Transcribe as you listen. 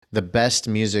the best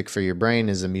music for your brain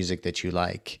is the music that you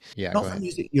like. Yeah, go Not the ahead.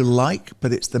 music you like,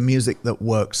 but it's the music that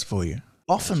works for you.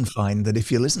 Often find that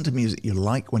if you listen to music you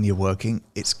like when you're working,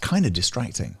 it's kind of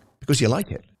distracting because you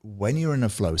like it. When you're in a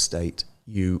flow state,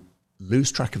 you lose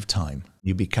track of time.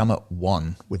 You become at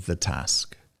one with the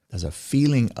task. There's a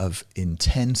feeling of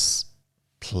intense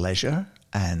pleasure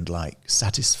and like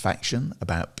satisfaction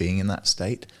about being in that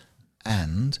state.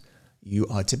 And you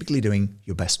are typically doing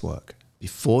your best work.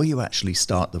 Before you actually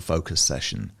start the focus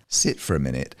session, sit for a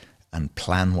minute and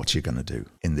plan what you're going to do.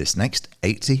 In this next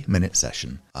 80-minute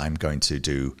session, I'm going to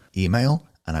do email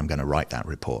and I'm going to write that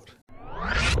report.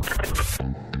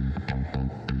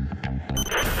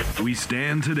 We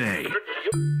stand today.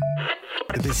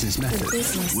 The Business Method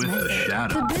The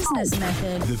Shadow. The Business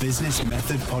Method. The Business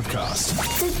Method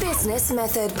Podcast. The Business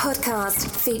Method Podcast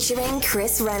featuring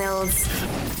Chris Reynolds.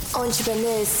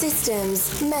 Entrepreneurs'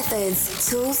 systems, methods,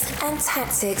 tools, and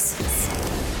tactics.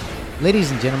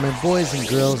 Ladies and gentlemen, boys and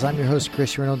girls, I'm your host,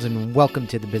 Chris Reynolds, and welcome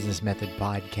to the Business Method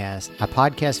Podcast, a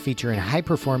podcast featuring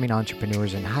high-performing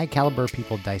entrepreneurs and high-caliber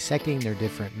people dissecting their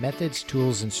different methods,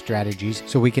 tools, and strategies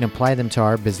so we can apply them to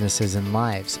our businesses and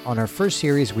lives. On our first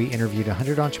series, we interviewed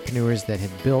 100 entrepreneurs that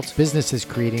had built businesses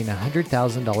creating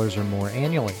 $100,000 or more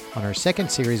annually. On our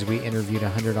second series, we interviewed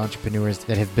 100 entrepreneurs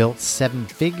that have built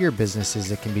seven-figure businesses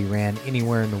that can be ran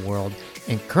anywhere in the world.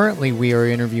 And currently, we are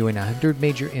interviewing 100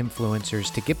 major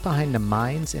influencers to get behind the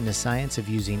minds and the science of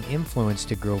using influence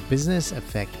to grow business,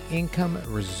 affect income,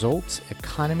 results,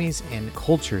 economies, and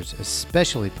cultures,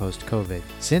 especially post-COVID.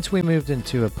 Since we moved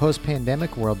into a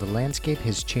post-pandemic world, the landscape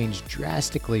has changed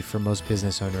drastically for most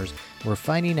business owners. We're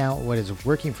finding out what is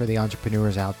working for the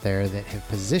entrepreneurs out there that have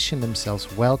positioned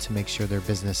themselves well to make sure their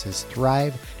businesses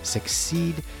thrive,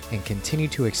 succeed, and continue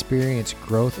to experience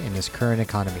growth in this current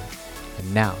economy.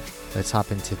 And now, let's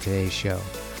hop into today's show.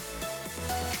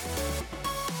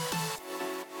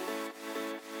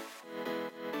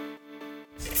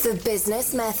 The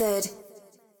Business Method.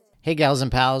 Hey gals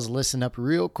and pals, listen up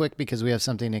real quick because we have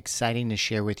something exciting to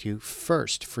share with you.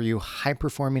 First, for you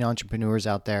high-performing entrepreneurs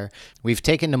out there, we've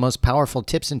taken the most powerful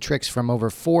tips and tricks from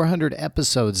over 400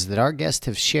 episodes that our guests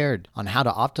have shared on how to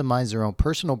optimize their own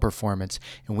personal performance,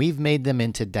 and we've made them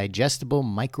into digestible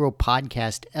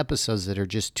micro-podcast episodes that are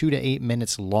just 2 to 8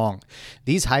 minutes long.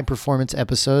 These high-performance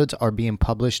episodes are being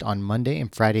published on Monday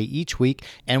and Friday each week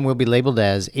and will be labeled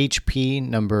as HP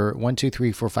number 1, 2,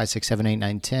 3, 4, 5, 6, 7, 8,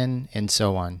 9, 10, and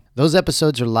so on. Those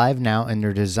episodes are live now, and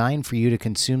they're designed for you to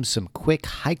consume some quick,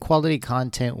 high-quality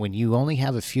content when you only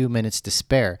have a few minutes to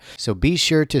spare. So be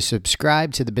sure to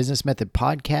subscribe to the Business Method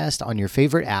Podcast on your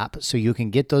favorite app so you can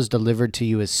get those delivered to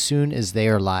you as soon as they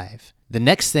are live. The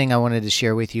next thing I wanted to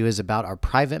share with you is about our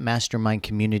private mastermind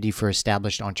community for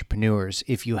established entrepreneurs.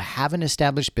 If you have an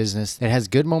established business that has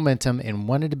good momentum and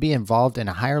wanted to be involved in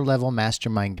a higher level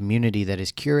mastermind community that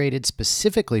is curated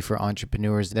specifically for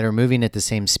entrepreneurs that are moving at the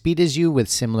same speed as you with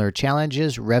similar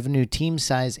challenges, revenue, team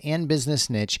size, and business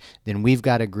niche, then we've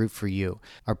got a group for you.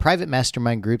 Our private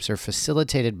mastermind groups are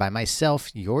facilitated by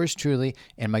myself, yours truly,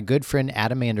 and my good friend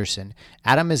Adam Anderson.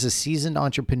 Adam is a seasoned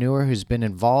entrepreneur who's been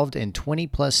involved in 20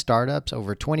 plus startups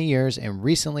over 20 years and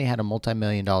recently had a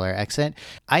multi-million-dollar exit.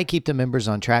 I keep the members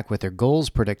on track with their goals,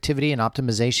 productivity, and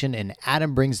optimization, and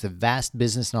Adam brings the vast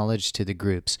business knowledge to the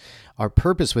groups. Our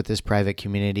purpose with this private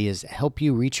community is to help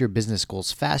you reach your business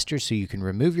goals faster so you can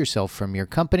remove yourself from your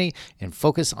company and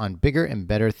focus on bigger and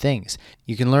better things.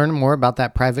 You can learn more about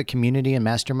that private community and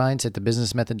masterminds at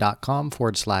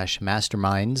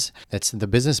thebusinessmethod.com/masterminds. That's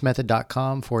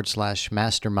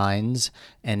thebusinessmethod.com/masterminds.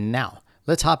 And now,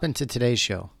 let's hop into today's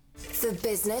show. The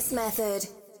Business Method.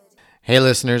 Hey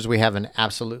listeners, we have an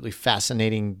absolutely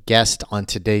fascinating guest on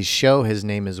today's show. His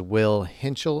name is Will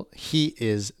Henshall. He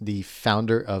is the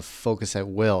founder of Focus at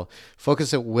Will.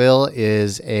 Focus at Will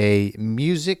is a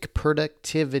music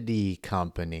productivity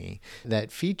company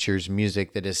that features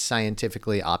music that is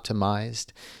scientifically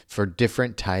optimized for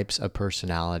different types of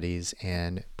personalities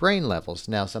and brain levels.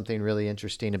 Now, something really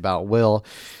interesting about Will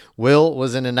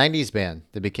was in a 90s band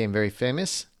that became very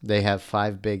famous. They have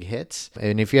 5 big hits.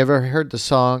 And if you ever heard the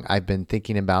song, I've Been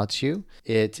Thinking About You,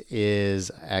 it is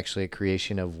actually a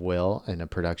creation of Will and a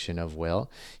production of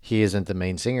Will. He isn't the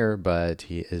main singer, but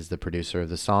he is the producer of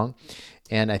the song.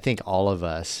 And I think all of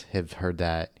us have heard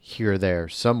that here or there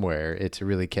somewhere. It's a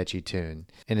really catchy tune.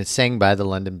 And it's sang by the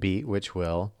London Beat, which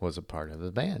Will was a part of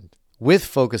the band. With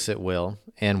Focus at Will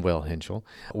and Will Henshall,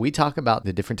 we talk about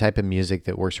the different type of music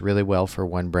that works really well for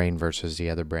one brain versus the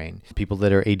other brain. People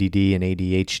that are ADD and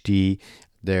ADHD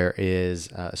There is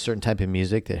a certain type of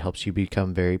music that helps you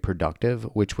become very productive,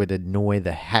 which would annoy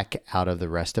the heck out of the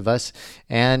rest of us.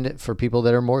 And for people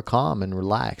that are more calm and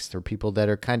relaxed, or people that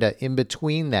are kind of in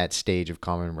between that stage of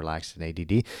calm and relaxed and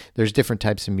ADD, there's different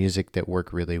types of music that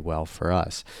work really well for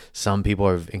us. Some people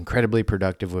are incredibly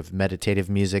productive with meditative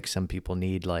music. Some people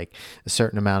need like a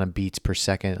certain amount of beats per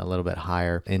second, a little bit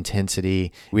higher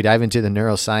intensity. We dive into the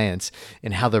neuroscience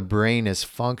and how the brain is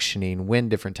functioning when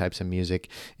different types of music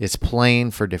is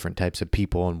playing for different types of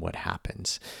people and what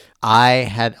happens. I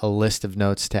had a list of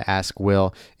notes to ask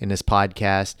Will in this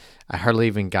podcast. I hardly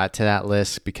even got to that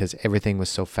list because everything was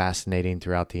so fascinating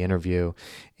throughout the interview.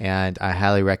 And I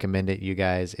highly recommend it, you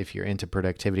guys, if you're into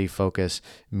productivity, focus,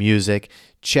 music,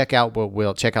 check out the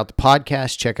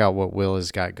podcast, check out what Will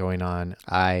has got going on.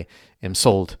 I am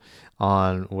sold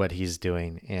on what he's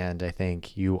doing. And I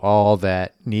think you all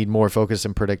that need more focus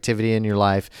and productivity in your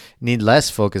life, need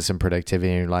less focus and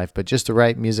productivity in your life, but just the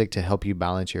right music to help you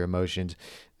balance your emotions.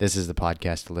 This is the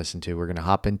podcast to listen to. We're going to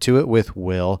hop into it with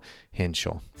Will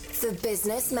Henshall. The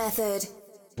Business Method.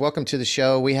 Welcome to the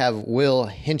show. We have Will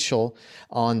Henshall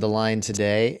on the line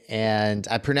today. And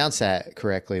I pronounced that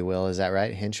correctly, Will. Is that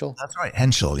right? Henshall? That's right.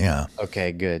 Henshall, yeah.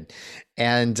 Okay, good.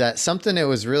 And something that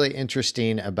was really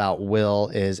interesting about Will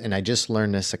is, and I just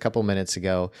learned this a couple minutes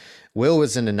ago, Will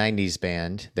was in a 90s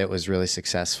band that was really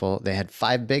successful. They had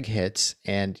 5 big hits,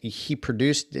 and he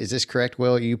produced, is this correct,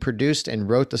 Will? You produced and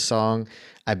wrote the song,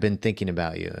 I've Been Thinking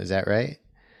About You. Is that right?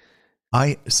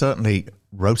 I certainly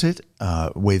wrote it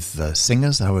with the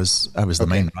singers. I was the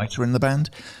main writer in the band,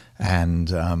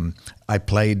 and I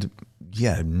played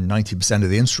 90% of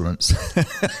the instruments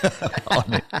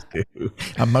on it too.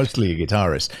 I'm mostly a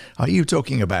guitarist. Are you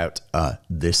talking about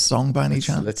this song by any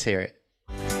chance? Let's hear it.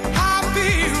 Are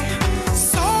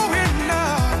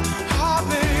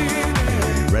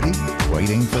you ready?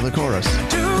 Waiting for the chorus.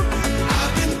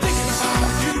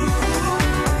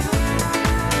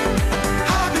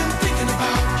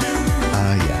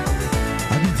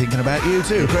 Thinking about you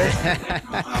too, Chris.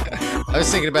 I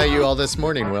was thinking about you all this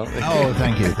morning, Will. Oh,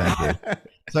 thank you.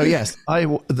 So yes,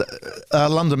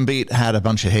 London Beat had a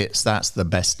bunch of hits. That's the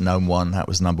best known one. That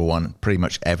was number one pretty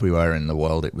much everywhere in the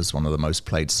world. It was one of the most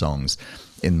played songs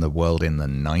in the world in the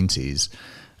 90s.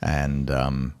 And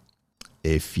I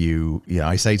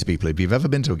say to people, if you've ever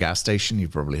been to a gas station,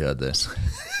 you've probably heard this.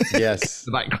 Yes.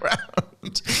 The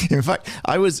background. In fact,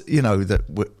 I was,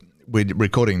 we're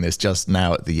recording this just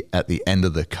now at the end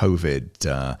of the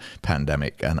COVID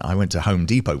pandemic, and I went to Home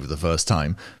Depot for the first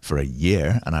time for a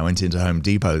year, and I went into Home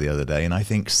Depot the other day, and I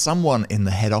think someone in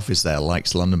the head office there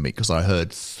likes London Beat because I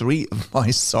heard 3 of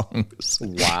my songs.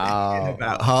 Wow. In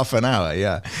about half an hour,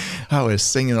 yeah. I was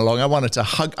singing along. I wanted to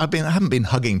hug. I haven't been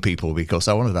hugging people because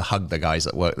I wanted to hug the guys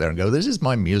that work there and go, this is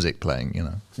my music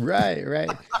playing, Right.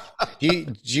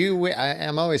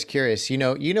 I'm always curious,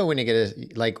 when you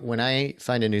get when I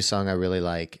find a new song I really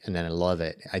like and then I love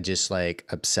it, I just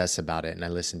obsess about it and I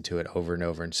listen to it over and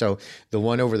over. And so the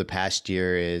one over the past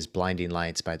year is Blinding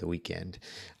Lights by The Weeknd.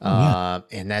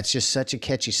 And that's just such a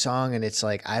catchy song. And it's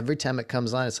every time it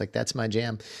comes on, it's that's my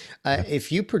jam.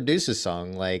 If you produce a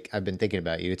song like I've Been Thinking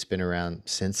About You, it's been around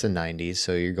since the 90s.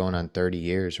 So you're going on 30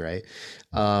 years, right?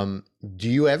 Do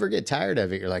you ever get tired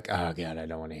of it? You're like, oh God, I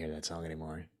don't want to hear that song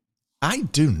anymore. I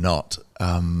do not.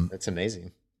 That's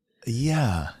amazing.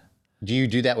 Yeah. Do you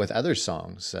do that with other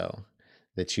songs, though,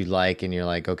 that you like and you're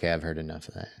like, okay, I've heard enough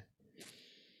of that?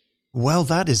 Well,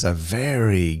 that is a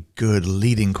very good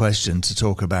leading question to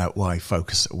talk about why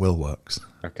focus at will works.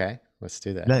 Okay, let's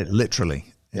do that. Literally.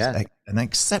 Yeah. It's an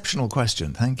exceptional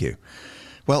question. Thank you.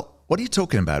 Well, what you're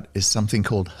talking about is something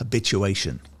called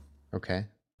habituation. Okay.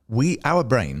 Our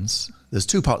brains, there's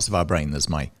 2 parts of our brain. There's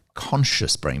my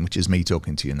conscious brain, which is me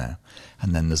talking to you now.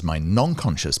 And then there's my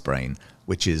non-conscious brain,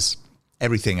 which is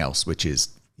everything else, which is,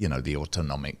 the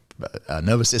autonomic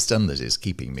nervous system that is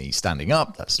keeping me standing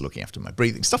up. That's looking after my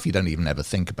breathing, stuff you don't even ever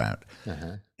think about. Uh-huh.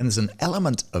 And there's an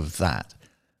element of that,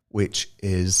 which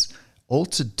is all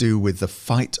to do with the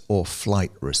fight or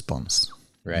flight response.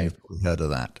 Right. You've probably heard of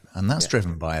that. And that's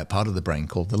driven by a part of the brain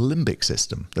called the limbic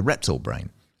system, the reptile brain.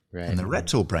 Right. And the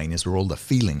reptile brain is where all the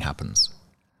feeling happens.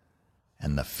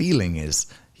 And the feeling is,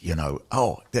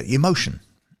 the emotion.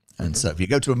 And so if you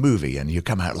go to a movie and you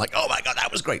come out like, oh my God,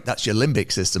 that was great. That's your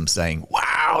limbic system saying,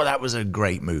 wow, that was a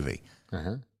great movie.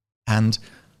 Uh-huh. And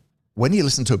when you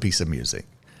listen to a piece of music,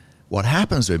 what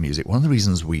happens with music, one of the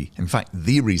reasons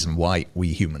the reason why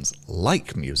we humans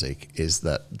like music is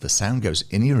that the sound goes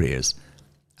in your ears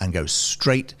and goes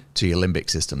straight to your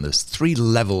limbic system. There's 3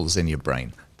 levels in your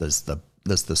brain. There's the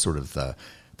sort of the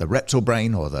reptile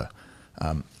brain or the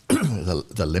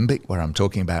limbic where I'm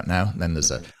talking about now. And then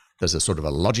there's a There's a sort of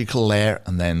a logical layer,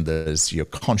 and then there's your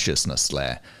consciousness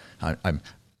layer. I'm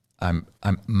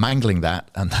mangling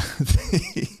that, and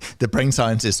the brain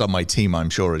scientists on my team, I'm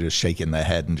sure, are just shaking their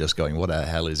head and just going, "What the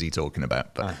hell is he talking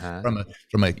about?" But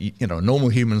from a normal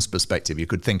human's perspective, you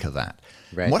could think of that.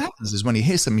 Right. And what happens is when you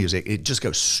hear some music, it just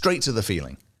goes straight to the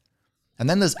feeling, and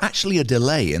then there's actually a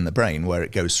delay in the brain where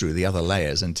it goes through the other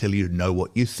layers until you know what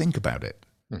you think about it.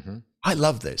 Mm-hmm. I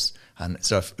love this. And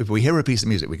so if we hear a piece of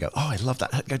music, we go, "Oh, I love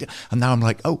that." And now I'm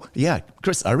like, "Oh, yeah,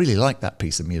 Chris, I really like that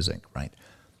piece of music," right?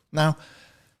 Now,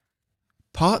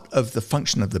 part of the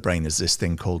function of the brain is this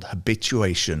thing called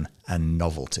habituation and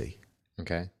novelty.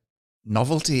 Okay.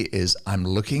 Novelty is I'm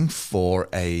looking for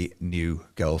a new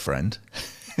girlfriend.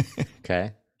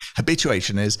 Okay.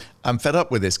 Habituation is I'm fed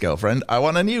up with this girlfriend. I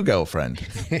want a new girlfriend.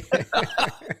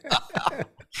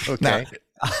 Okay. Now,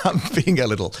 I'm being a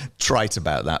little trite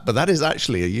about that, but that is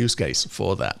actually a use case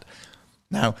for that.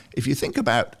 Now, if you think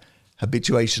about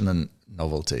habituation and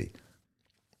novelty,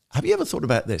 have you ever thought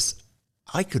about this?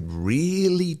 I could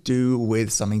really do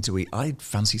with something to eat. I'd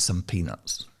fancy some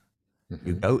peanuts. Mm-hmm.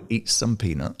 You go eat some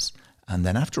peanuts, and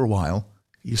then after a while,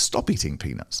 you stop eating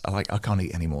peanuts. I can't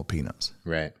eat any more peanuts.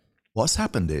 Right. What's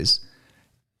happened is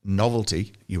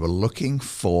novelty. You were looking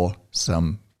for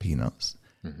some peanuts,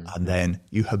 mm-hmm. and then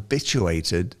you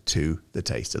habituated to the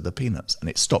taste of the peanuts, and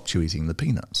it stopped you eating the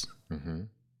peanuts. Mm-hmm.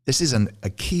 This is a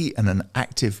key and an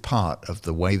active part of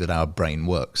the way that our brain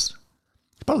works.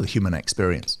 It's part of the human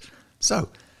experience. So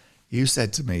you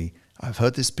said to me, I've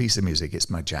heard this piece of music. It's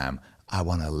my jam. I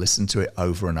want to listen to it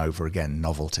over and over again.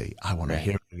 Novelty. I want to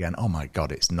hear it again. Oh my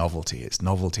God, it's novelty. It's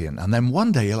novelty. And then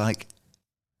one day you're like,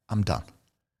 I'm done.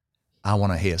 I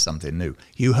want to hear something new.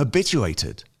 You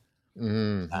habituated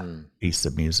that piece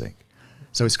of music.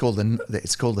 So it's called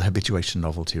the habituation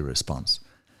novelty response.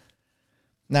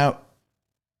 Now,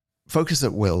 Focus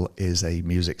at Will is a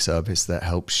music service that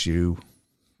helps you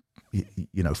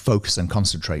focus and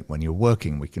concentrate when you're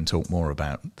working. We can talk more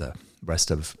about the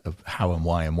rest of how and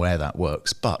why and where that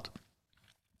works. But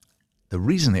the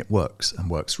reason it works and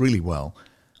works really well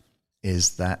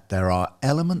is that there are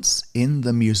elements in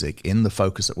the music, in the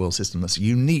Focus at Will system that's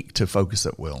unique to Focus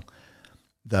at Will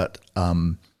that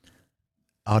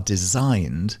are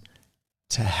designed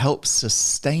to help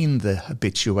sustain the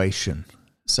habituation.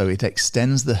 So it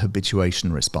extends the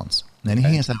habituation response. And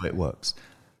here's how it works.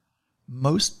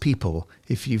 Most people,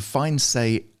 if you find,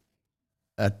 say,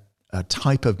 a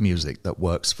type of music that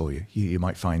works for you, you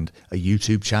might find a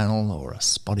YouTube channel or a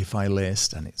Spotify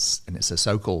list, and it's a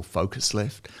so-called focus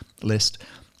list.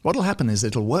 What'll happen is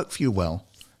it'll work for you well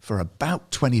for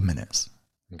about 20 minutes.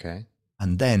 Okay.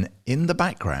 And then in the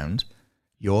background,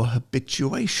 your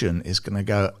habituation is going to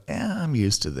go, yeah, I'm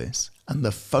used to this. And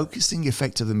the focusing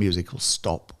effect of the music will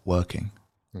stop working.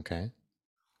 Okay.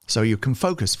 So you can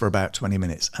focus for about 20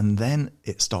 minutes and then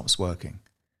it stops working.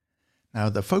 Now,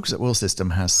 the Focus at Will system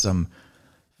has some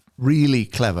really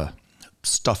clever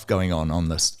stuff going on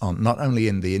not only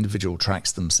in the individual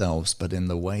tracks themselves, but in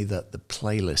the way that the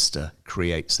playlister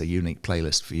creates a unique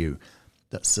playlist for you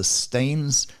that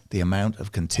sustains the amount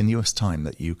of continuous time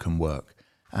that you can work.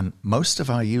 And most of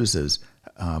our users,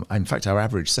 in fact, our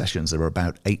average sessions are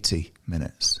about 80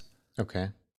 minutes. Okay.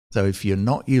 So if you're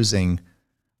not using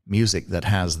music that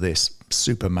has this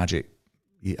super magic,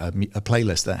 a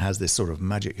playlist that has this sort of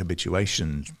magic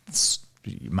habituation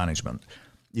management,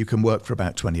 you can work for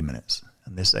about 20 minutes.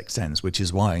 And this extends, which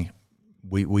is why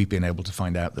we've been able to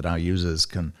find out that our users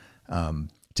can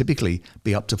typically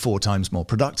be up to 4 times more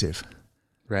productive.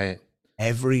 Right.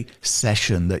 Every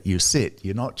session that you sit,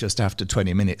 you're not just after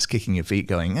 20 minutes kicking your feet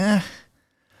going,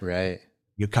 Right.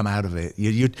 You come out of it.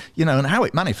 And how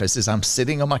it manifests is I'm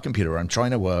sitting on my computer, I'm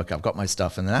trying to work, I've got my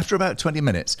stuff, and then after about 20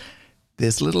 minutes,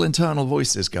 there's little internal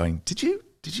voices going, Did you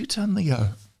turn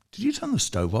the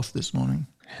stove off this morning?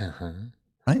 Uh-huh.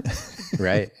 Right?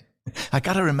 Right. I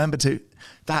got to remember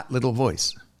that little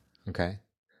voice. Okay.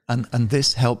 And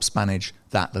this helps manage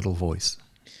that little voice.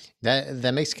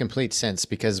 That makes complete sense,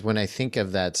 because when I think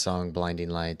of that song, Blinding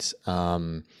Lights,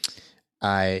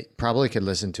 I probably could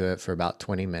listen to it for about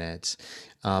 20 minutes.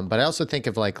 But I also think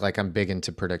of like I'm big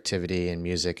into productivity and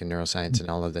music and neuroscience and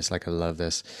all of this. Like I love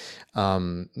this.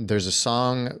 There's a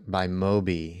song by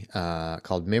Moby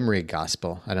called Memory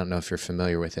Gospel. I don't know if you're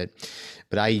familiar with it,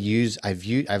 but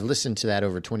I've listened to that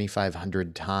over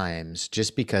 2,500 times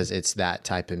just because it's that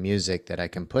type of music that I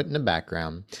can put in the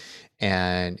background.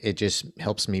 And it just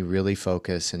helps me really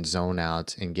focus and zone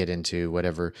out and get into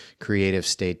whatever creative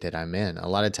state that I'm in. A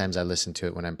lot of times I listen to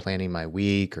it when I'm planning my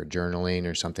week or journaling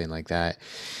or something like that.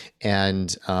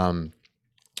 And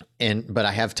but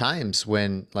I have times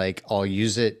when like I'll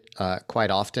use it quite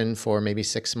often for maybe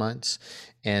 6 months.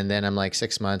 And then I'm like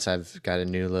 6 months, I've got a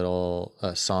new little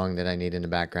song that I need in the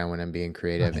background when I'm being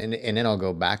creative. And then I'll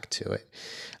go back to it.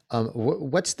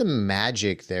 What's the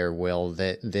magic there, Will,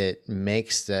 that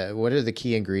makes what are the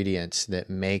key ingredients that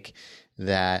make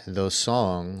those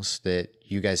songs that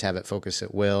you guys have at Focus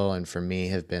at Will, and for me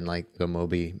have been like the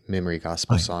Moby Memory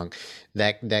Gospel song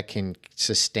that can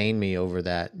sustain me over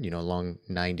that, long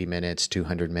 90 minutes,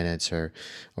 200 minutes, or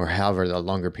however the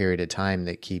longer period of time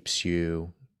that keeps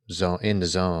you in the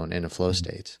zone, in a flow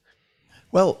state?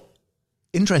 Well,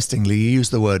 interestingly, you use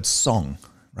the word song,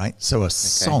 right? So a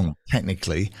song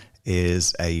technically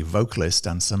is a vocalist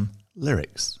and some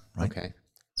lyrics, right? Okay.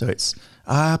 So it's,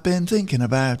 I've been thinking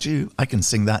about you. I can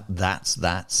sing that. That's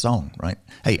that song, right?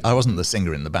 Hey, I wasn't the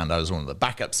singer in the band. I was one of the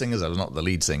backup singers. I was not the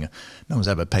lead singer. No one's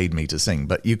ever paid me to sing.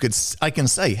 But I can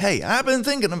say, hey, I've been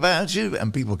thinking about you.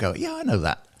 And people go, yeah, I know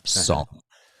that song.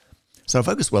 So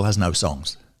Focus Will has no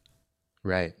songs.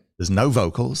 Right. There's no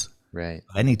vocals. Right.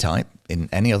 Of any type, in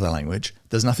any other language.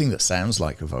 There's nothing that sounds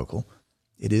like a vocal.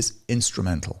 It is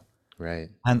instrumental. Right.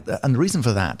 And the reason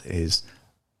for that is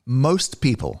most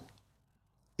people,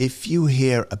 if you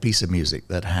hear a piece of music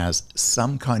that has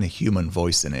some kind of human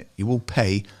voice in it, you will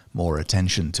pay more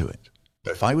attention to it.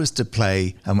 If I was to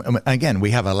play, and again,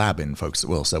 we have a lab in Focus at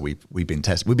Will, so we've been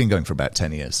going for about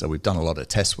 10 years, so we've done a lot of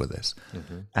tests with this.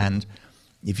 Mm-hmm. And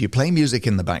if you play music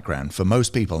in the background, for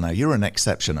most people, now you're an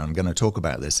exception. I'm going to talk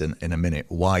about this in a minute,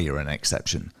 why you're an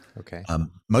exception. Okay.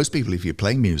 Most people, if you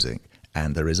play music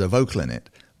and there is a vocal in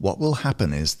it, what will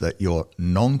happen is that your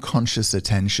non-conscious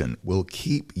attention will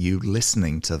keep you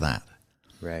listening to that.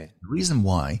 Right. The reason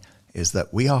why is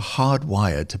that we are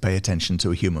hardwired to pay attention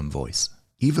to a human voice.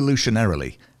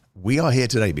 Evolutionarily, we are here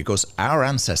today because our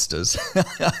ancestors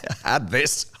had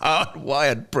this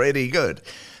hardwired pretty good.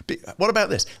 What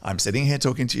about this? I'm sitting here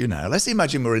talking to you now. Let's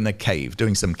imagine we're in a cave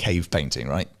doing some cave painting,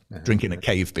 right? Drinking a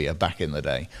cave beer back in the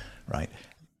day, right?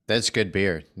 That's good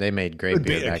beer. They made great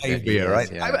beer back then. Cave beer, right?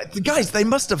 Yeah. Guys, they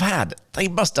must have had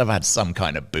some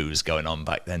kind of booze going on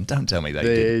back then. Don't tell me they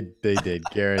did. They did.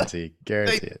 Guarantee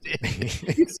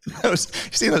it. You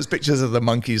see those pictures of the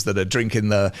monkeys that are drinking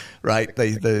the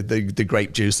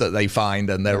grape juice that they find,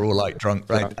 and they're all like drunk,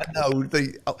 right? No,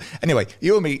 anyway,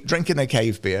 you and me drinking a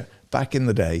cave beer back in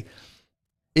the day.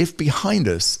 If behind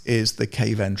us is the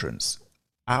cave entrance,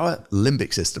 our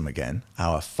limbic system, again,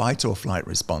 our fight or flight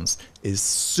response, is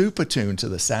super tuned to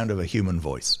the sound of a human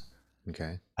voice.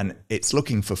 Okay. And it's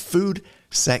looking for food,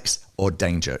 sex, or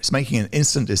danger. It's making an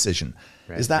instant decision.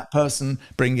 Right. Is that person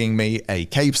bringing me a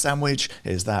cave sandwich?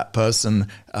 Is that person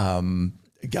going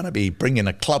to be bringing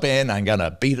a club in and going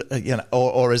to beat,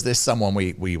 or is this someone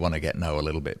we want to get know a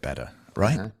little bit better,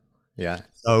 right? Uh-huh. Yeah.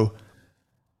 So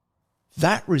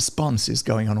that response is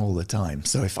going on all the time.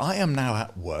 So if I am now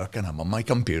at work and I'm on my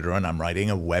computer and I'm writing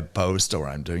a web post, or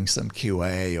I'm doing some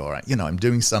QA, or I'm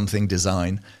doing something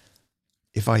design,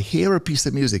 if I hear a piece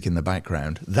of music in the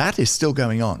background, that is still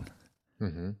going on.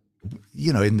 Mm-hmm.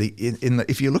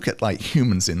 If you look at like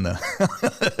humans in the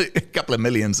a couple of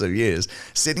millions of years,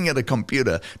 sitting at a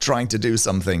computer trying to do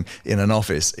something in an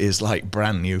office is like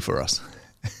brand new for us.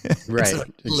 Right.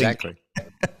 Exactly.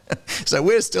 So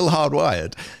we're still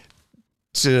hardwired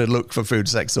to look for food,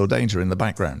 sex, or danger in the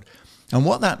background. And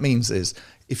what that means is,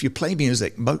 if you play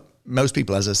music, most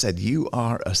people, as I said, you're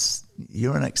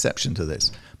an exception to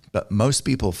this, but most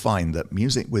people find that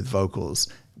music with vocals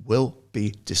will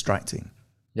be distracting.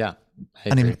 Yeah.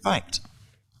 And in fact,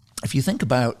 if you think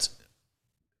about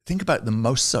the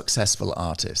most successful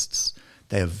artists,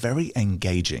 they are very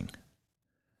engaging.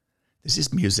 This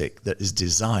is music that is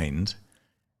designed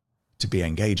to be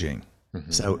engaging.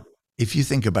 Mm-hmm. So if you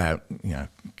think about,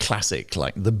 classic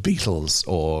like the Beatles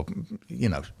or,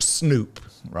 Snoop,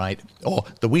 right? Or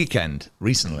The Weeknd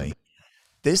recently,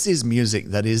 this is music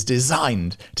that is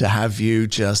designed to have you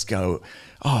just go,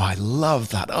 oh, I love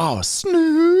that. Oh,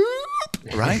 Snoop,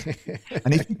 right?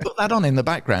 And if you put that on in the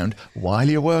background while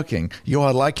you're working, you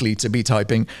are likely to be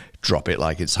typing, drop it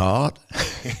like it's hard.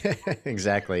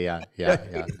 Exactly. Yeah.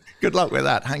 Good luck with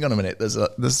that. Hang on a minute. There's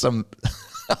some...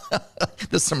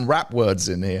 There's some rap words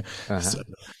in here. Uh-huh.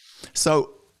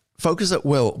 So Focus at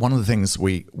Will, one of the things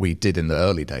we did in the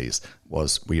early days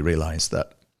was we realized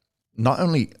that not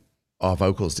only are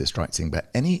vocals distracting, but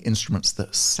any instruments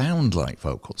that sound like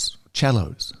vocals,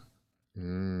 cellos,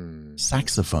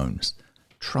 saxophones,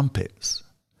 trumpets,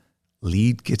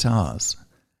 lead guitars,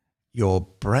 your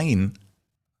brain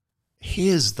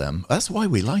hears them. That's why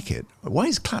we like it. Why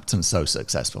is Clapton so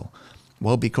successful?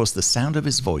 Well, because the sound of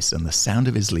his voice and the sound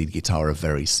of his lead guitar are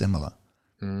very similar.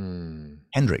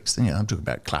 Hendrix, I'm talking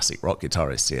about classic rock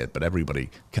guitarists here, but everybody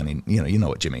can, you know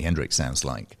what Jimi Hendrix sounds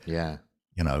like. Yeah.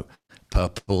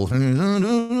 Purple.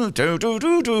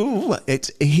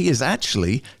 He is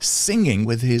actually singing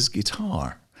with his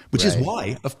guitar, which is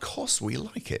why, of course, we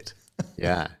like it.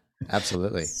 Yeah,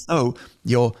 absolutely. So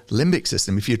your limbic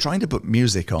system, if you're trying to put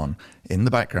music on in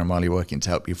the background while you're working to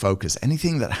help you focus,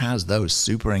 anything that has those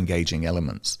super engaging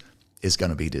elements is going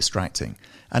to be distracting.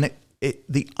 And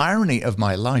the irony of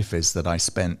my life is that I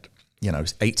spent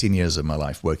 18 years of my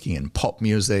life working in pop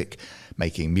music,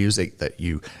 making music that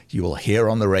you will hear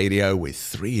on the radio with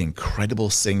 3 incredible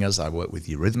singers. I worked with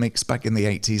Eurythmics back in the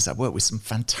 80s. I worked with some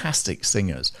fantastic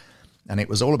singers. And it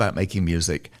was all about making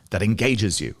music that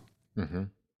engages you. Mm-hmm.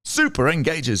 Super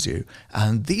engages you.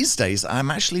 And these days,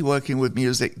 I'm actually working with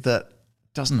music that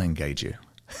doesn't engage you.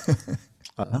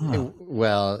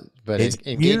 Well, but it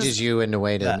engages you in a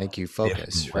way to make you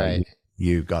focus, right?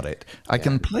 You got it. I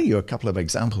can play you a couple of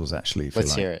examples, actually, if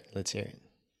Let's you hear like. it. Let's hear it.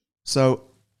 So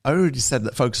I already said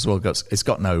that Focus World it's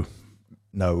got no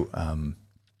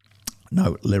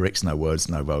lyrics, no words,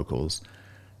 no vocals.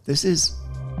 This is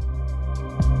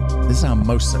our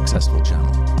most successful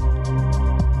channel.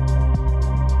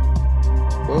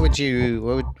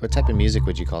 What type of music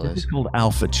would you call this? It's called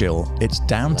Alpha Chill. It's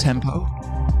down tempo.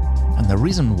 And the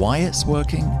reason why it's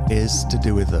working is to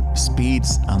do with the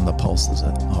speeds and the pulses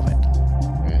of it.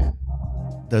 Right.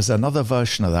 There's another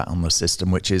version of that on the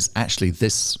system, which is actually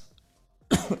this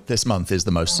month is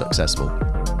the most successful.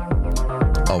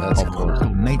 That's cool. It's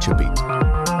called Nature Beat.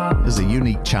 There's a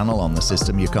unique channel on the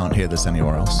system. You can't hear this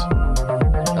anywhere else.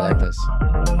 I like this.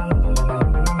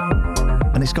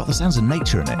 And it's got the sounds of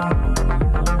nature in it.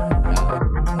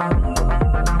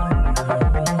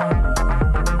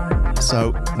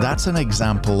 So that's an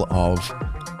example of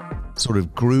sort of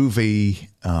groovy,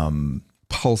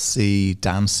 pulsy,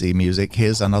 dancey music.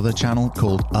 Here's another channel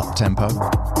called Up Tempo.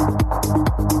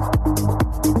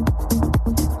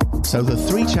 So the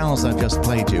 3 channels I've just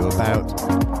played you, about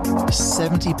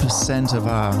 70% of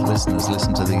our listeners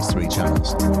listen to these 3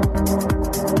 channels.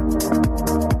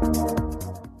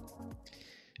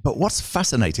 But what's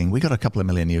fascinating, we got a couple of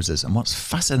million users, and what's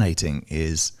fascinating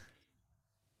is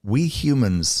we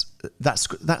humans, that's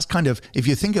kind of, if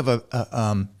you think of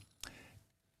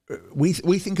we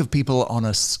think of people on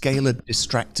a scale of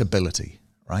distractibility,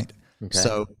 right? Okay.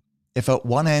 So if at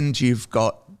one end you've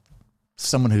got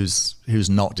someone who's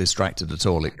not distracted at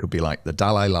all, it could be like the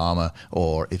Dalai Lama,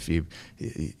 or if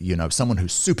someone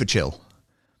who's super chill.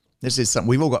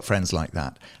 We've all got friends like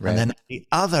that. Right. And then at the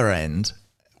other end,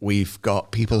 we've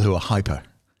got people who are hyper,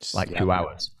 like 2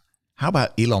 hours. How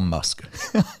about Elon Musk?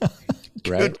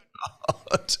 Right.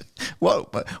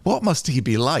 What must he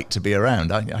be like to be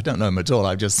around? I don't know him at all.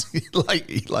 I just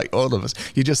like all of us.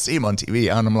 You just see him on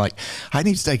TV, and I'm like, I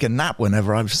need to take a nap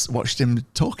whenever I've watched him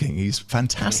talking. He's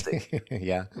fantastic.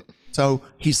 Yeah. So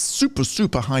he's super,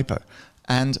 super hyper.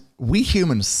 And we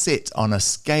humans sit on a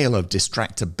scale of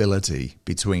distractibility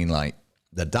between like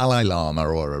the Dalai Lama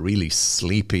or a really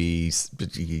sleepy,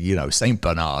 Saint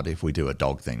Bernard, if we do a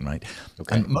dog thing, right?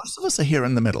 Okay. And most of us are here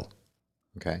in the middle.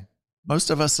 Okay.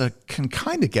 Most of us can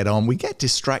kind of get on. We get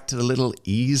distracted a little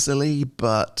easily,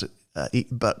 but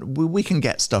we can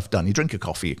get stuff done. You drink a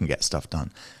coffee, you can get stuff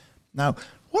done. Now,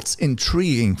 what's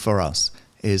intriguing for us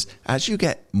is as you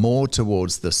get more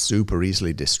towards the super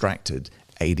easily distracted,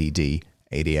 ADD,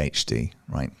 ADHD,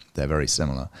 right? They're very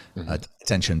similar. Mm-hmm.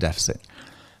 Attention deficit.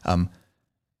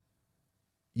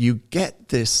 You get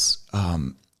this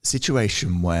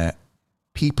situation where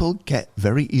people get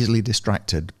very easily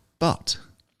distracted, but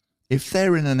if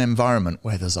they're in an environment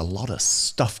where there's a lot of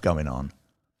stuff going on,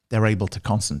 they're able to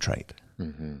concentrate.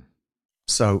 Mm-hmm.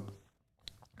 So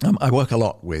I work a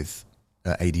lot with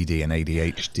ADD and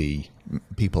ADHD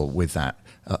people with that.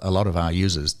 A lot of our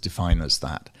users define as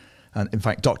that. And in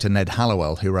fact, Dr. Ned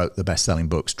Hallowell, who wrote the best-selling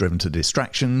books Driven to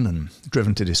Distraction and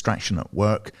Driven to Distraction at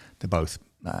Work, they're both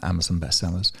Amazon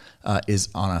bestsellers, is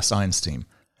on our science team.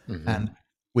 Mm-hmm. And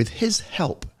with his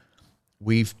help,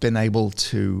 we've been able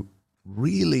to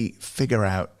really figure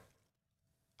out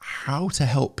how to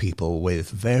help people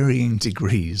with varying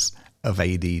degrees of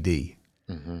ADD.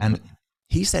 Mm-hmm. And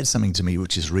he said something to me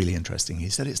which is really interesting. He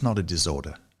said it's not a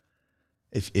disorder.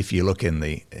 If you look in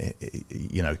the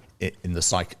in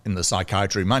the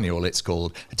psychiatry manual, it's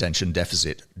called attention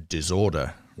deficit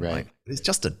disorder. Right? It's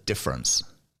just a difference.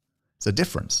 It's a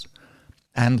difference.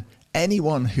 And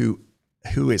anyone who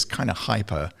is kind of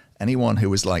hyper, anyone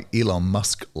who is like Elon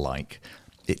Musk like,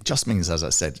 it just means, as I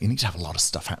said, you need to have a lot of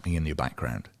stuff happening in your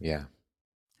background. Yeah.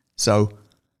 So,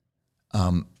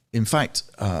 in fact,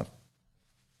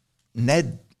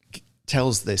 Ned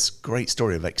tells this great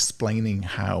story of explaining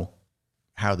how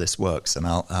this works, and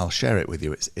I'll share it with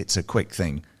you. It's a quick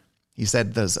thing. He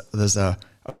said there's a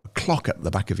clock at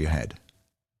the back of your head,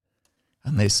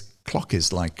 and this clock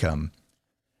is like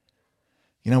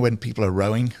when people are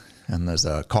rowing and there's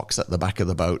a cocks at the back of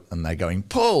the boat and they're going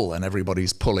pull, and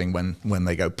everybody's pulling when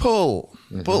they go pull,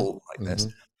 pull like this.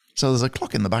 So there's a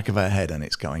clock in the back of her head and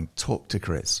it's going, talk to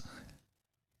Chris,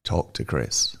 talk to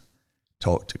Chris,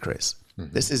 talk to Chris.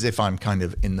 This is if I'm kind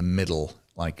of in the middle,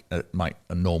 like a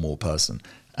normal person,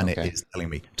 and it is telling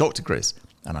me, talk to Chris,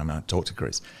 and I'm going to talk to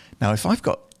Chris. Now, if I've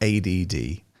got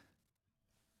ADD,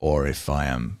 or if I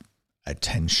am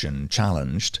attention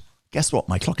challenged, guess what?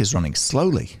 My clock is running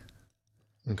slowly.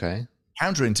 Okay.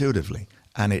 Counterintuitively.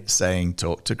 And it's saying,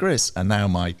 talk to Chris. And now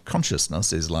my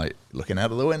consciousness is like looking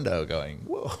out of the window going,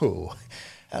 whoa,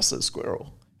 that's a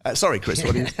squirrel. Sorry, Chris,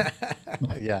 what do you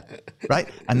Yeah. Right?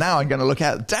 And now I'm going to look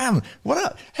out, damn, what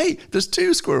up? Hey, there's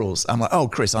 2 squirrels. I'm like, oh,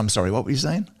 Chris, I'm sorry, what were you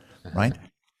saying? Right?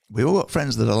 We all got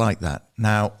friends that are like that.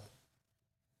 Now,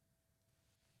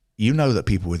 you know that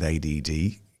people with ADD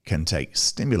can take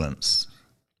stimulants,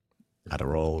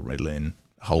 Adderall, Ritalin,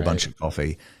 a whole bunch of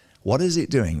coffee. What is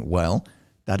it doing? Well,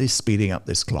 that is speeding up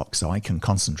this clock so I can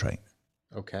concentrate.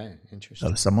 Okay, interesting.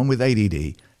 So someone with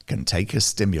ADD can take a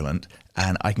stimulant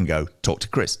and I can go, talk to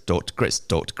Chris, talk to Chris,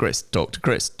 talk to Chris, talk to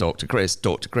Chris, talk to Chris,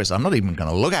 talk to Chris. I'm not even going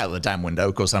to look out the damn window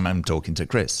because I'm talking to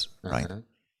Chris, right?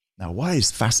 Now, what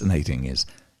is fascinating is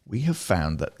we have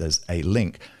found that there's a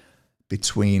link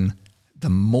between the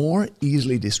more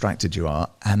easily distracted you are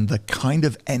and the kind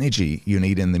of energy you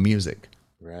need in the music.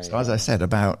 Right. So as I said,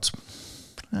 about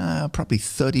probably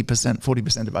 30%,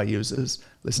 40% of our users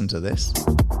listen to this.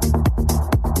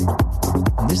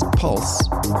 And this pulse,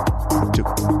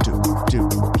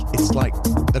 it's like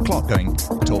the clock going,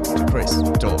 talk to Chris,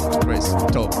 talk to Chris,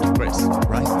 talk to Chris,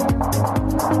 right?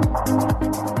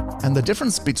 And the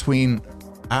difference between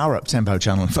our up-tempo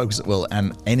channel and Focus at Will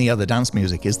and any other dance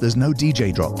music is there's no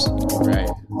DJ drops. Right.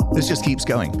 This just keeps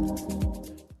going.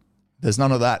 There's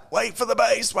none of that. Wait for the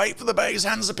bass,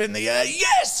 hands up in the air.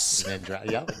 Yes! And then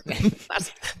yep.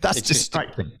 That's It's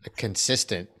distracting. a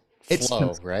consistent It's flow,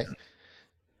 consistent. right?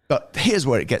 But here's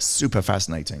where it gets super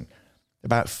fascinating.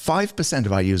 About 5%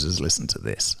 of our users listen to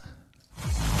this.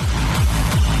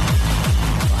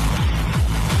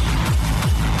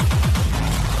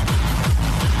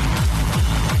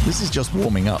 This is just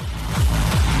warming up.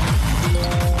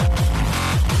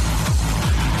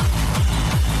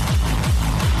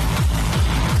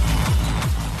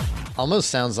 Almost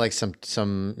sounds like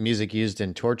some music used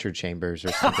in torture chambers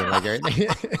or something like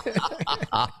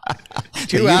that.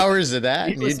 2 hours of that,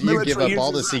 and you give up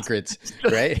all the secrets,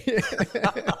 right?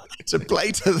 To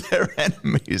play to their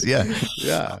enemies, yeah.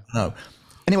 Yeah. No.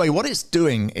 Anyway, what it's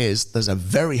doing is there's a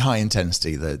very high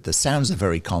intensity. The sounds are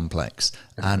very complex.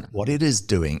 And what it is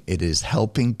doing, it is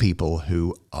helping people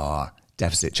who are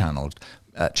deficit challenged,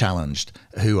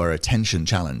 who are attention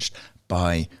challenged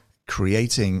by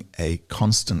creating a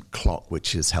constant clock,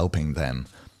 which is helping them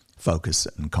focus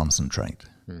and concentrate.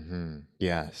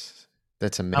 Yes.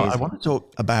 That's amazing. Now, I want to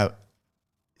talk about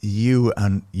you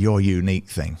and your unique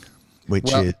thing,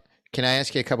 which is... Can I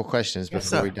ask you a couple questions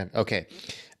before we're done? Okay.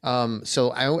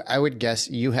 So I would guess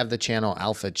you have the channel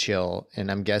Alpha Chill, and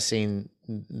I'm guessing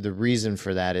the reason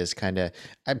for that is kind of,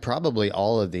 probably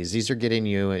all of these are getting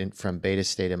you from beta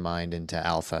state of mind into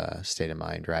alpha state of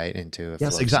mind, right? Into a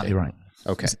Yes, flow exactly state. right.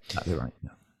 Okay. That's exactly right.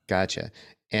 Yeah. Gotcha.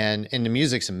 And the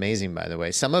music's amazing, by the way.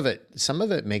 Some of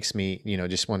it makes me,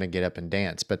 just want to get up and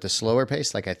dance. But the slower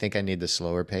pace, like I think I need the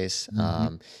slower pace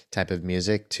type of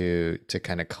music to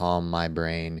kind of calm my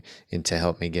brain and to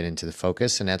help me get into the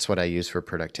focus. And that's what I use for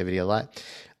productivity a lot.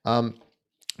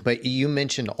 But you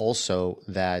mentioned also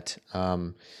that,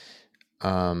 what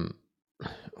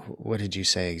did you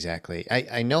say exactly?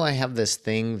 I know I have this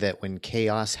thing that when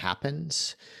chaos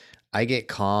happens, I get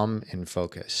calm and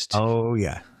focused. Oh,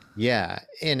 yeah. Yeah.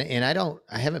 And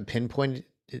I haven't pinpointed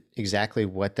exactly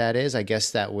what that is. I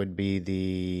guess that would be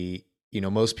the,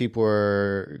 most people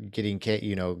are getting,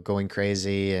 going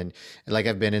crazy. And like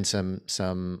I've been in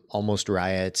some almost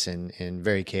riots and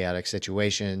very chaotic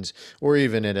situations, or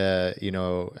even at a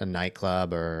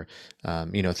nightclub or,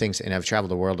 things. And I've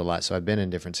traveled the world a lot. So I've been in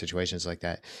different situations like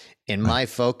that. And my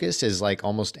focus is like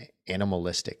almost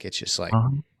animalistic. It's just like,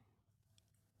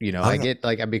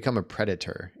 I become a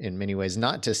predator in many ways,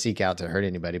 not to seek out to hurt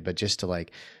anybody, but just to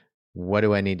like, what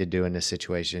do I need to do in this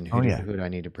situation? Who do I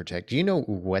need to protect? Do you know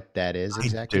what that is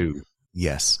exactly? I do.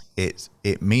 Yes.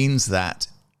 It means that,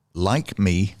 like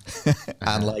me,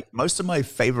 and like most of my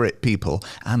favorite people,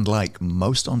 and like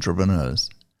most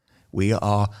entrepreneurs, we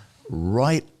are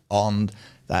right on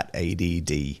that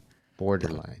ADD.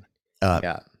 Borderline.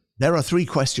 Yeah. There are 3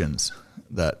 questions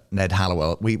that Ned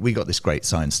Hallowell, we got this great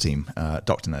science team,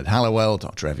 Dr. Ned Hallowell,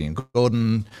 Dr. Evian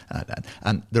Gordon,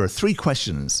 and there are 3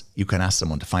 questions you can ask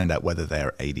someone to find out whether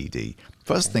they're ADD.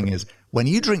 First thing is, when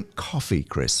you drink coffee,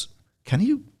 Chris, can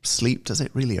you sleep? Does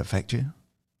it really affect you?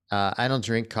 I don't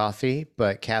drink coffee,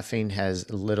 but caffeine has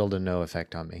little to no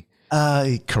effect on me.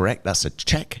 Correct. That's a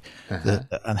check.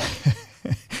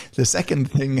 The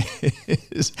second thing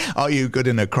is, are you good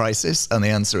in a crisis? And the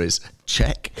answer is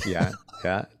check. Yeah,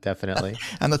 definitely.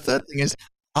 And the third thing is,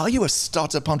 are you a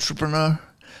startup entrepreneur?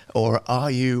 Or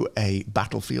are you a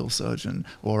battlefield surgeon?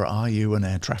 Or are you an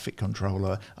air traffic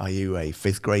controller? Are you a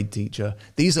 5th grade teacher?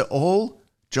 These are all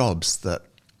jobs that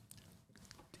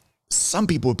some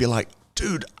people would be like,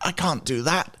 dude, I can't do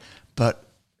that. But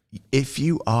if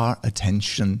you are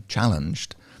attention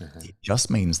challenged, it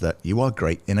just means that you are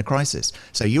great in a crisis.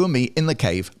 So you and me in the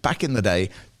cave, back in the day,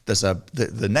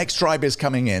 the next tribe is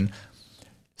coming in.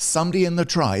 Somebody in the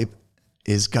tribe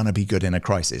is going to be good in a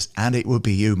crisis. And it would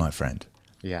be you, my friend.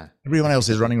 Yeah. Everyone else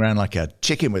is running around like a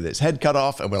chicken with its head cut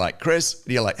off. And we're like, Chris,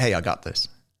 you're like, hey, I got this.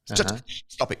 Just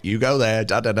stop it. You go there.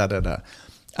 Da, da, da, da, da.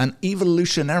 And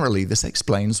evolutionarily, this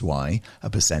explains why a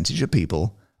percentage of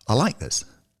people are like this.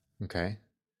 Okay.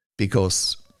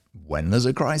 Because when there's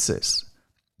a crisis,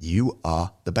 you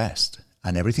are the best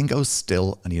and everything goes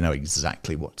still and you know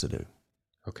exactly what to do.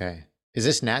 Okay. Is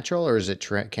this natural or is it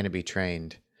can it be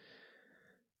trained?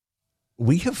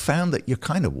 We have found that you're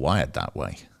kind of wired that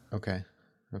way. Okay.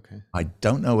 I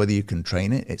don't know whether you can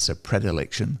train it. It's a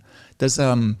predilection. There's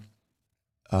on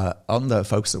the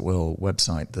Focus at Will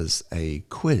website, there's a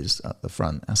quiz at the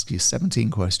front. Ask you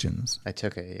 17 questions. I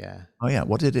took it, yeah. Oh yeah.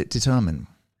 What did it determine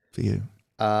for you?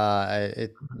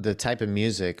 The type of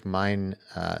music, mine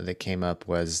that came up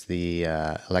was the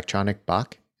electronic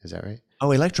Bach. Is that right? Oh,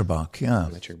 Electrobach, yeah.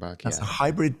 Electric Bach, That's a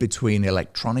hybrid between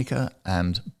electronica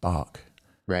and Bach.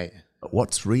 Right. But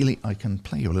what's really, I can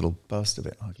play you a little burst of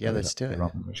it. Yeah, let's do it.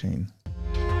 On the machine.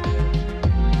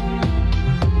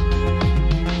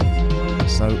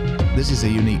 So this is a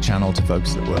unique channel to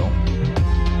Focus at Will.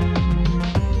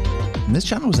 And this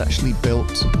channel was actually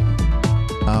built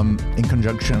in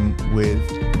conjunction with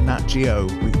Nat Geo.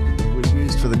 It was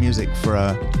used for the music for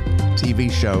a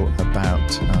TV show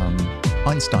about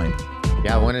Einstein.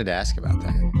 Yeah, I wanted to ask about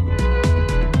that.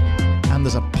 And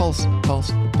there's a pulse.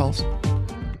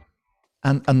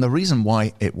 And the reason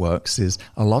why it works is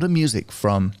a lot of music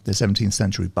from the 17th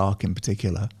century, Bach in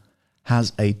particular,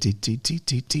 has a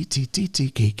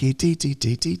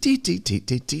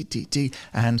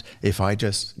and if I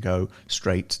just go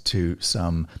straight to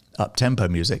some up-tempo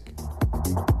music,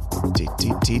 right,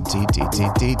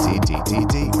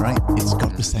 it's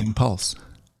got the same pulse.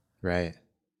 Right.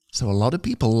 So a lot of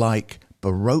people like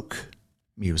Baroque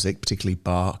music, particularly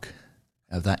Bach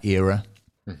of that era,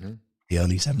 the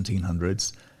early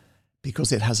 1700s,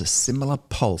 because it has a similar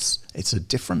pulse. It's a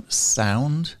different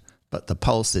sound, but the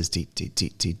pulse is D.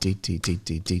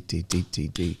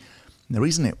 And the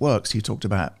reason it works, you talked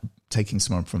about taking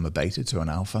someone from a beta to an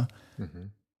alpha,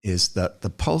 is that the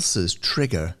pulses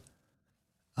trigger,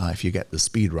 if you get the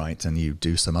speed right and you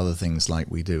do some other things like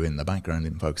we do in the background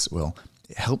in Focus at Will,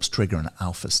 it helps trigger an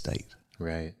alpha state.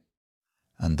 Right.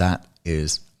 And that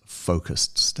is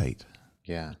focused state.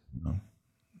 Yeah.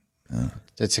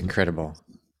 That's incredible.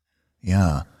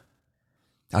 Yeah.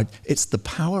 It's the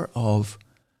power of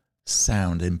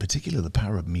sound, in particular the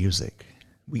power of music.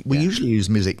 We usually use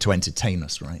music to entertain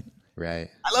us, right? Right.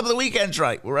 I love the weekends,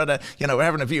 right? We're at we're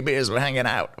having a few beers, we're hanging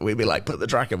out. We'd be like, put the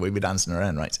track in, we'd be dancing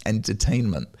around, right? It's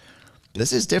entertainment.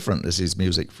 This is different. This is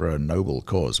music for a noble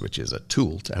cause, which is a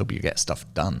tool to help you get stuff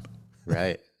done.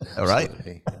 Right. All right.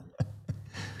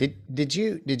 Did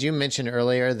you mention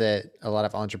earlier that a lot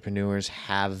of entrepreneurs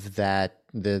have that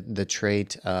the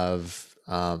trait of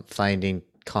finding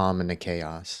calm in the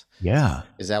chaos? Yeah.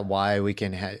 Is that why we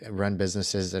can run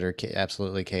businesses that are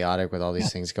absolutely chaotic with all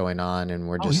these things going on, and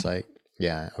we're just like,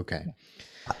 yeah, okay.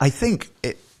 I think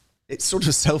it sort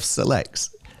of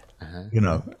self-selects.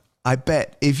 I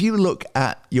bet if you look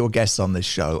at your guests on this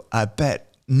show, I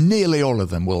bet nearly all of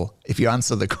them will, if you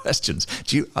answer the questions.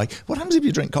 What happens if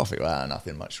you drink coffee? Well,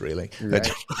 nothing much really. Right.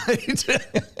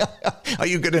 Are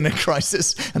you good in a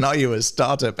crisis? And are you a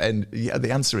startup? And yeah,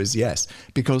 the answer is yes.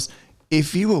 Because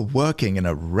if you were working in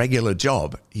a regular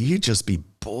job, you'd just be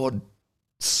bored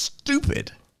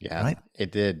stupid. Yeah, right?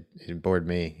 It did. It bored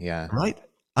me. Yeah. Right.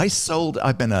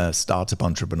 I've been a startup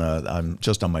entrepreneur. I'm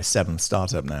just on my 7th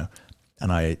startup now.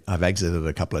 And I've exited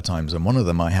a couple of times. And one of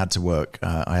them I had to work.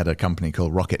 I had a company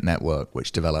called Rocket Network,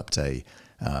 which developed an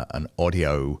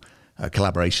audio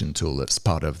collaboration tool that's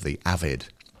part of the Avid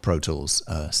Pro Tools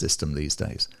system these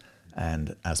days.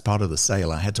 And as part of the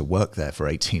sale, I had to work there for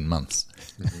 18 months.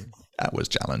 That was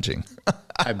challenging.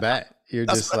 I bet. You're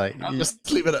just like... I'll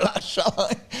just leave it at that, shall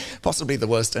I? Possibly the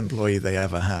worst employee they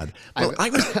ever had. Well, I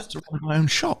was supposed to run my own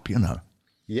shop, you know.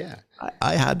 Yeah.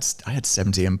 I had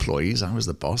 70 employees. I was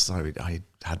the boss. I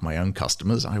had my own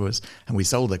customers. And we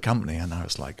sold the company, and I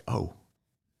was like, oh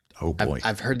boy.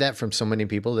 I've heard that from so many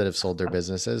people that have sold their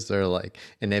businesses. They're like,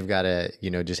 and they've got to,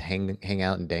 just hang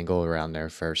out and dangle around there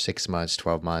for 6 months,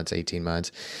 12 months, 18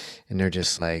 months. And they're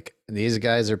just like, these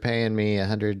guys are paying me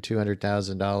 $100,000,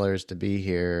 $200,000 to be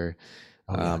here.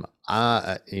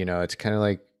 It's kind of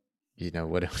like,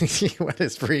 what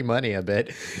is free money a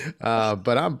bit?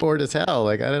 But I'm bored as hell.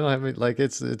 Like, I don't have, like,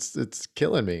 it's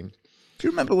killing me. Do you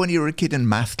remember when you were a kid in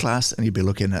math class and you'd be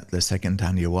looking at the second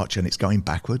hand of your watch and it's going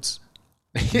backwards?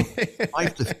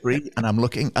 5 to 3, and I'm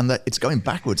looking, and it's going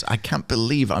backwards. I can't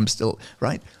believe I'm still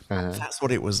right. That's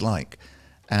what it was like.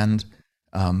 And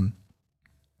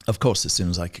of course, as soon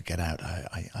as I could get out,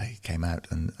 I came out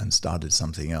and started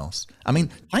something else. I mean,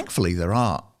 thankfully, there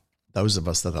are those of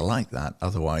us that are like that.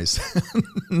 Otherwise,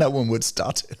 no one would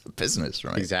start a business,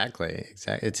 right? Exactly.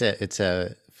 It's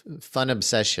a fun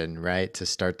obsession, right? To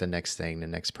start the next thing, the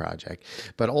next project.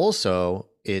 But also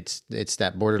it's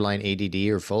that borderline ADD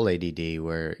or full ADD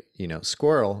where,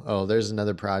 squirrel, oh, there's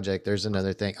another project, there's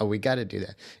another thing. Oh, we got to do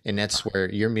that. And that's where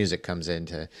your music comes in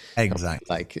to exactly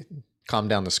like calm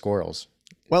down the squirrels.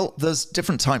 Well, there's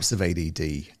different types of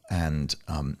ADD, and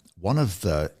one of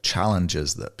the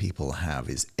challenges that people have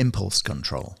is impulse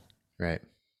control. Right.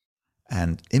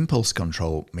 And impulse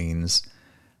control means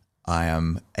I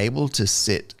am able to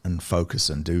sit and focus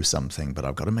and do something, but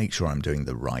I've got to make sure I'm doing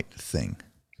the right thing.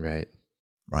 Right.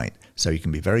 Right. So you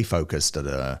can be very focused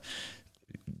at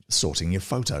sorting your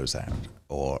photos out,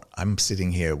 or I'm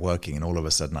sitting here working and all of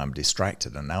a sudden I'm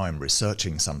distracted and now I'm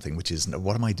researching something, which is,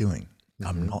 what am I doing?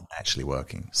 I'm not actually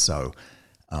working. So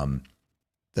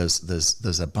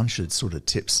there's a bunch of sort of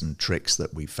tips and tricks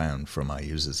that we found from our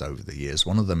users over the years.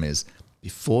 One of them is,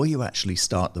 before you actually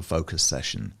start the focus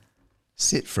session,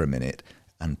 sit for a minute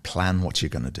and plan what you're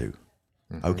going to do.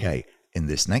 Okay, in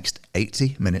this next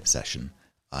 80-minute session,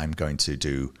 I'm going to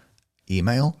do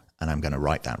email and I'm going to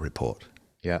write that report.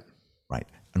 Yeah. Right.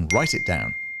 And write it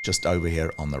down just over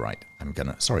here on the right.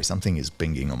 Sorry, something is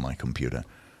binging on my computer.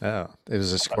 Oh, it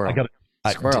was a squirrel.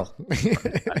 Squirrel.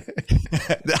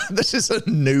 This is a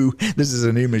new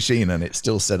machine, and it's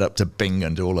still set up to bing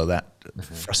and do all of that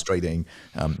frustrating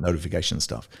notification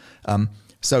stuff.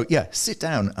 So yeah, sit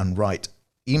down and write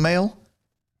email,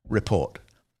 report.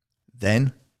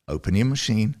 Then open your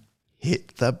machine,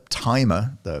 hit the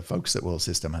timer. The Focus at Will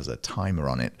system has a timer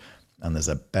on it, and there's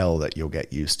a bell that you'll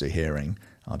get used to hearing.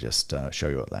 I'll just show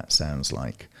you what that sounds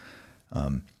like.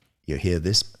 You hear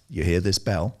this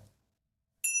bell.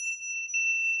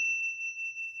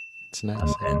 It's nice.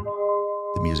 And then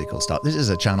the music will start. This is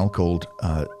a channel called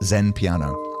Zen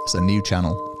Piano. It's a new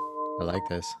channel. I like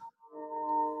this.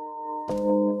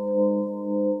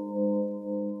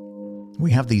 We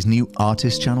have these new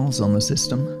artist channels on the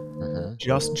system.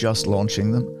 Just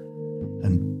launching them.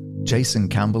 And Jason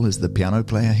Campbell is the piano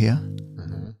player here.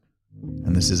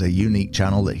 And this is a unique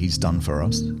channel that he's done for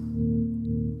us.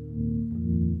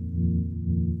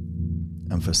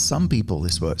 And for some people,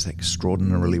 this works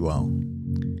extraordinarily well.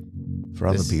 For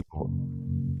other people,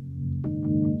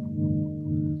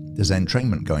 there's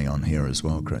entrainment going on here as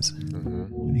well, Chris.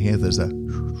 And here there's a... And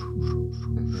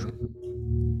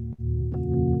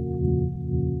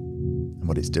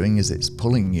what it's doing is it's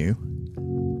pulling you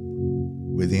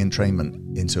with the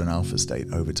entrainment into an alpha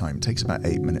state over time. It takes about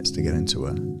 8 minutes to get into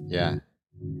a... Yeah.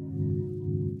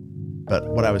 But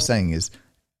what I was saying is,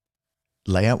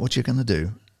 lay out what you're going to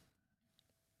do,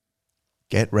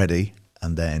 get ready,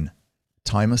 and then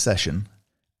time a session,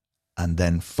 and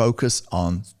then focus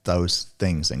on those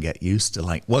things and get used to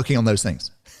like working on those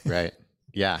things. Right.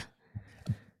 Yeah.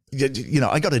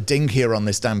 I got a ding here on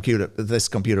this damn computer.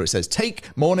 It says,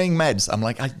 take morning meds. I'm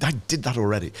like, I did that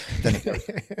already. Then it goes,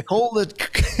 call the,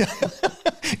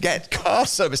 get car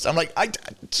service. I'm like,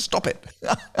 stop it.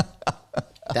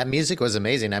 That music was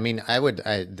amazing. I mean,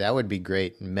 that would be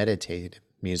great meditation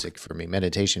music for me.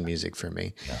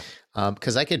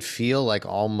 Because I could feel like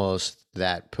almost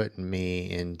that putting me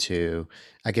into,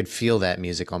 I could feel that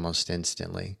music almost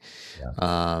instantly.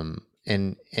 Yeah.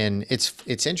 And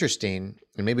it's interesting,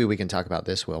 and maybe we can talk about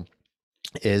this, Will,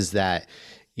 is that,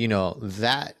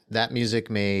 that music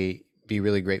may be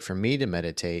really great for me to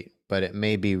meditate, but it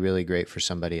may be really great for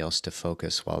somebody else to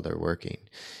focus while they're working.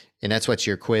 And that's what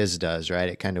your quiz does, right?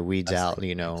 It kind of weeds out,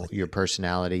 you know, your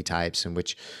personality types, and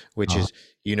which is,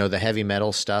 you know, the heavy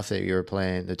metal stuff that you were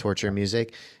playing, the torture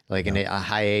music, like a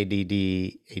high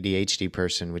ADHD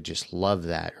person would just love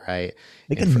that, right?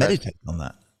 They can meditate on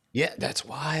that. Yeah, that's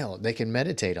wild. They can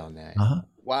meditate on that.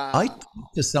 Wow. I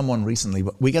talked to someone recently,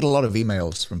 but we get a lot of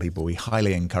emails from people. We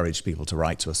highly encourage people to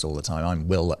write to us all the time. I'm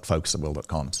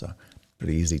will@focus@will.com, so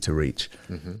pretty easy to reach.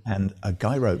 And a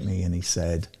guy wrote me and he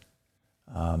said,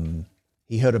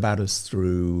 he heard about us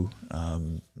through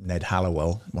Ned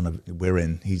Hallowell.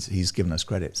 He's given us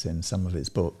credits in some of his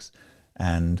books,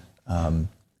 and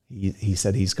he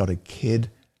said he's got a kid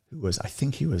who was, I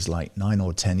think he was like 9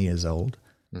 or 10 years old,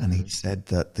 and he said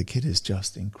that the kid is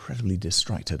just incredibly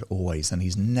distracted always, and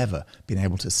he's never been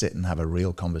able to sit and have a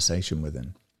real conversation with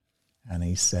him. And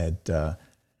he said,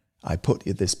 I put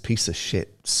this piece of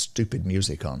shit, stupid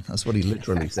music on. That's what he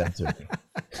literally said to me.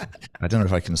 I don't know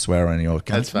if I can swear on your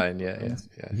account. That's fine. Yeah.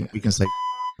 We can say,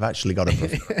 I've actually got a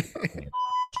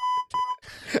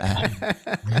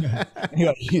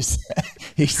anyway, he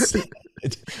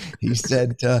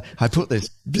said, I put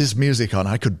this music on.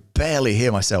 I could barely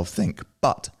hear myself think,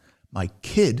 but my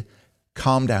kid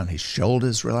calmed down, his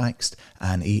shoulders relaxed,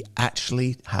 and he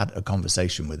actually had a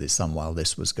conversation with his son while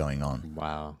this was going on.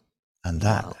 Wow. And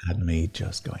that had me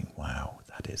just going, wow,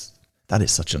 that is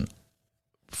such a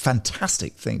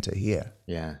fantastic thing to hear.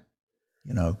 Yeah.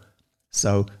 You know,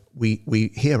 so we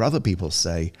hear other people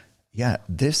say, yeah,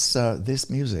 this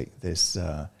music, this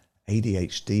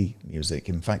ADHD music.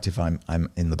 In fact, if I'm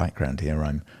in the background here,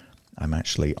 I'm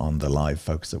actually on the live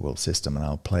Focus at Will system, and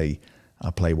I'll play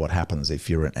what happens if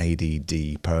you're an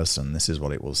ADD person. This is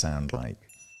what it will sound like.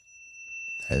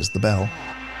 There's the bell.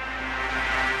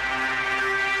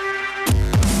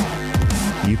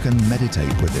 You can meditate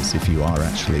with this if you are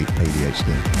actually ADHD.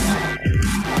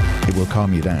 It will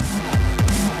calm you down.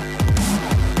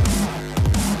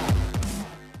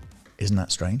 Isn't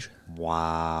that strange?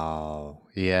 Wow.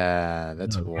 Yeah,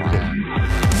 that's wild.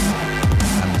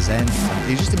 And Zen.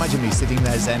 You just imagine me sitting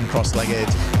there Zen cross-legged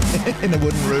in a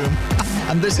wooden room,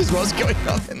 and this is what's going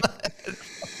on in there.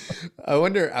 I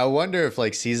wonder if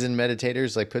like seasoned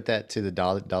meditators like put that to the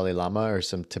Dalai Lama or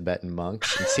some Tibetan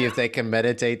monks and see if they can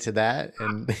meditate to that,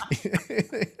 and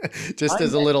just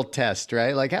as a little test,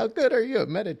 right? Like, how good are you at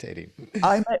meditating?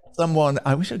 I met someone,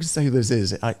 I wish I could say who this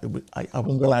is. I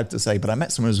wasn't allowed to say, but I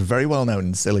met someone who's very well known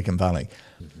in Silicon Valley.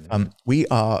 One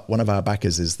of our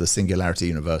backers is the Singularity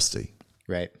University.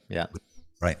 Right. Yeah.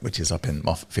 Right, which is up in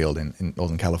Moffett Field in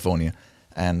Northern California,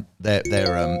 and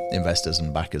they're investors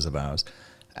and backers of ours.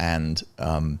 And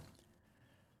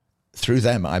through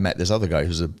them, I met this other guy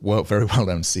who's a very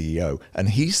well-known CEO, and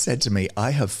he said to me,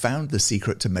 "I have found the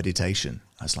secret to meditation."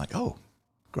 I was like, "Oh,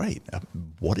 great!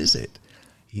 What is it?"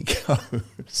 He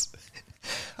goes,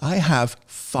 "I have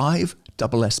 5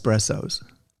 double espressos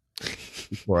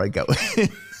before I go in."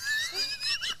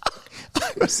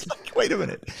 I was like, "Wait a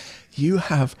minute! You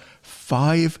have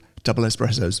 5 double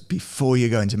espressos before you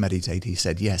go into meditate?" He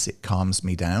said, "Yes, it calms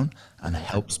me down and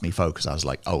helps me focus." I was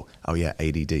like, oh yeah,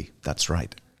 ADD. That's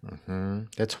right.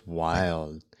 That's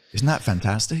wild. Isn't that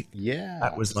fantastic? Yeah.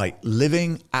 That was like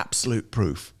living absolute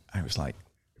proof. I was like,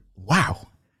 wow,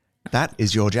 that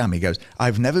is your jam. He goes,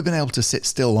 "I've never been able to sit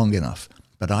still long enough,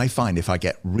 but I find if I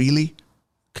get really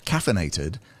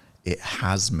caffeinated, it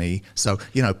has me." So,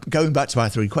 you know, going back to our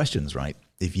 3 questions, right?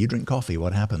 If you drink coffee,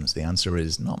 what happens? The answer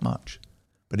is not much.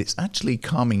 But it's actually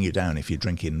calming you down if you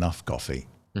drink enough coffee,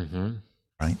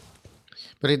 right?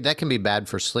 But that can be bad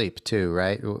for sleep too,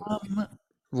 right?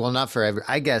 Well, not for every.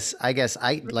 I guess I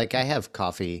have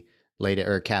coffee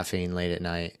caffeine late at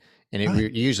night, and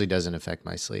it usually doesn't affect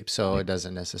my sleep, so it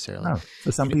doesn't necessarily. No,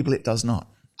 for some people, it does not.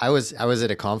 I was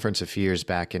at a conference a few years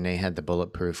back, and they had the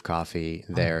bulletproof coffee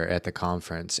there at the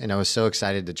conference, and I was so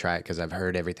excited to try it because I've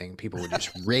heard everything. People would just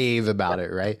rave about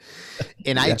it, right?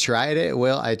 And I tried it.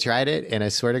 I tried it, and I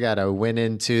swear to God, I went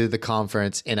into the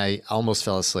conference and I almost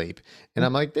fell asleep. And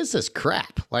I'm like, this is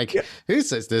crap. Like, who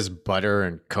says this butter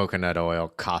and coconut oil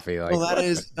coffee? Like, well, that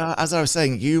is, as I was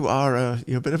saying, you're a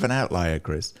bit of an outlier,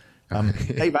 Chris.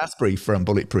 Dave Asprey from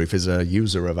Bulletproof is a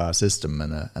user of our system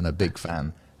and a big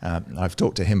fan. I've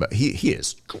talked to him, but he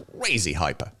is crazy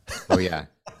hyper. Oh, yeah.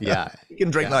 Yeah. He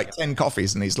can drink 10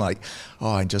 coffees and he's like,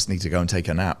 "Oh, I just need to go and take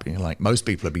a nap." And you're like, most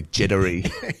people would be jittery.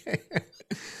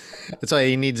 That's why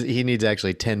he needs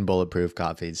actually 10 bulletproof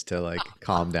coffees to like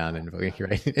calm down and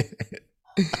right.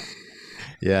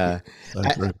 Yeah.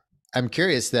 I'm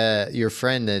curious that your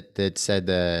friend that said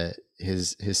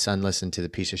his son listened to the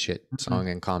piece of shit song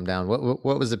and calmed down. What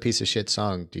was the piece of shit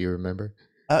song? Do you remember?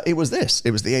 It was this.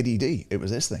 It was the ADD. It was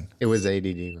this thing. It was the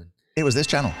ADD one. It was this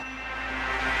channel.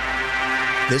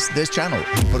 this channel.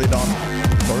 He put it on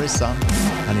for his son,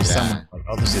 and his son went,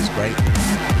 oh, this is great.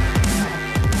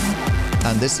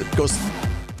 And this, of course,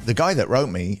 the guy that wrote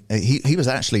me, he was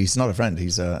actually, he's not a friend,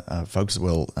 he's a Focus at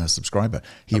Will subscriber.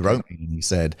 He wrote me and he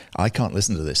said, I can't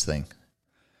listen to this thing,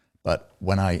 but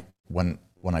when I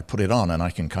put it on and I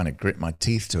can kind of grit my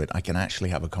teeth to it, I can actually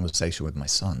have a conversation with my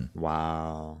son.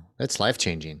 Wow. That's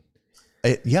life-changing.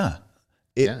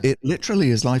 It literally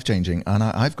is life-changing. And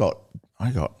I got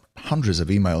hundreds of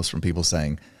emails from people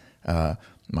saying,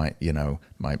 my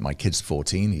kid's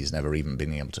 14, he's never even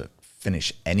been able to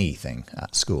finish anything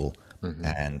at school.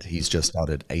 And he's just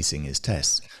started acing his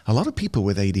tests. A lot of people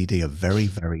with ADD are very,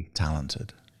 very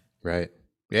talented. Right.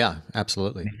 Yeah,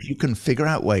 absolutely. If you can figure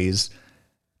out ways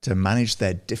to manage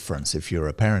their difference, if you're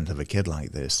a parent of a kid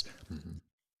like this,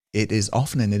 it is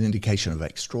often an indication of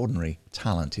extraordinary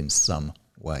talent in some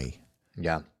way.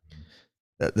 Yeah.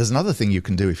 There's another thing you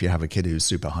can do if you have a kid who's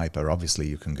super hyper. Obviously,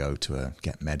 you can go to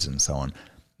get meds and so on.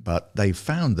 But they've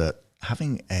found that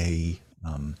having a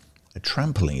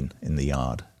trampoline in the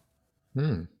yard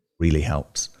really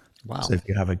helps. Wow. So if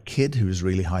you have a kid who's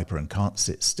really hyper and can't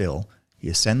sit still,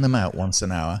 you send them out once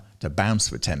an hour to bounce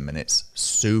for 10 minutes,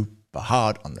 super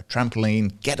hard on the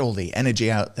trampoline, get all the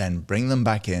energy out, then bring them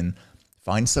back in,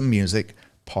 find some music,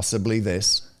 possibly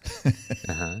this.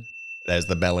 There's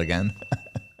the bell again.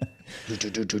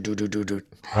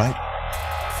 Right?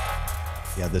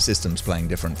 Yeah, the system's playing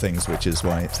different things, which is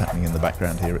why it's happening in the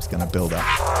background here. It's going to build up.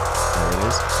 There it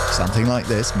is. Something like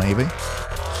this, maybe.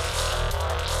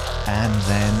 And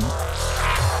then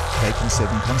they can sit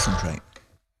and concentrate.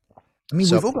 I mean,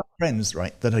 we've all got friends,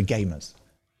 right, that are gamers.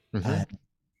 And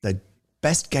the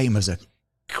best gamers are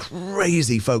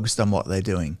crazy focused on what they're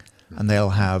doing. And they'll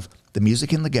have the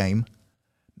music in the game,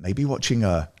 maybe watching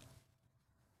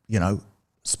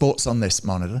sports on this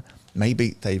monitor.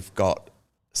 Maybe they've got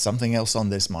something else on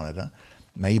this monitor.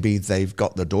 Maybe they've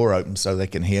got the door open so they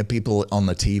can hear people on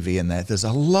the TV in there. There's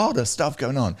a lot of stuff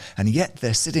going on. And yet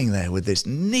they're sitting there with this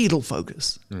needle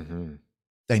focus.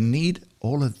 They need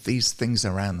all of these things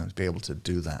around them to be able to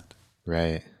do that.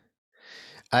 Right.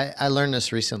 I learned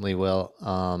this recently, Will,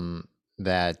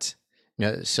 that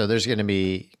so there's going to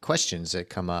be questions that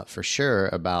come up for sure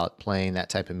about playing that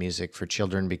type of music for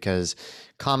children, because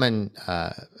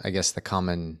the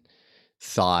common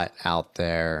thought out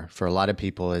there for a lot of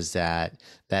people is that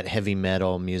heavy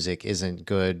metal music isn't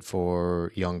good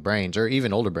for young brains, or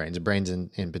even older brains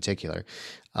in particular.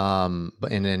 And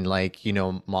then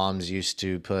moms used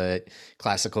to put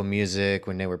classical music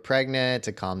when they were pregnant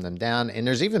to calm them down. And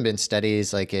there's even been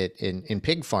studies like in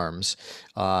pig farms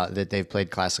that they've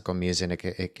played classical music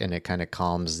and it kind of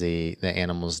calms the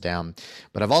animals down.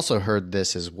 But I've also heard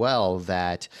this as well,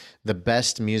 that the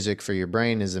best music for your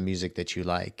brain is the music that you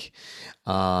like,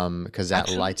 because that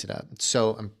lights it up.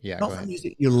 So go not ahead. the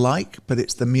music you like, but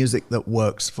it's the music that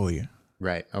works for you.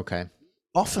 Right. Okay.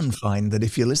 Often find that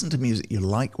if you listen to music you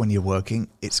like when you're working,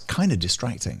 it's kind of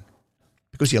distracting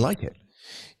because you like it.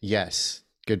 Yes.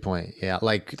 Good point. Yeah.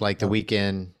 Like the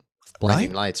Weekend,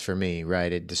 Blinding Lights for me,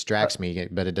 right? It distracts me,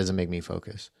 but it doesn't make me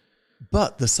focus.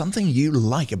 But there's something you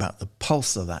like about the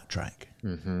pulse of that track.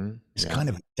 It's kind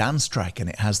of a dance track, and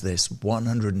it has this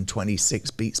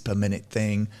 126 beats per minute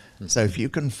thing. So if you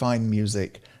can find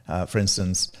music, for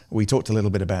instance, we talked a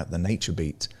little bit about the Nature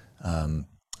Beat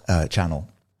channel.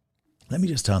 Let me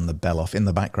just turn the bell off. In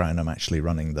the background, I'm actually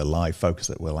running the live Focus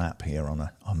at Will app here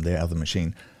on the other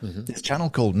machine. This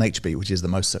channel called Nature Beat, which is the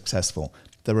most successful.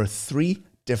 There are 3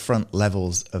 different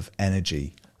levels of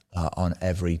energy on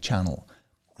every channel.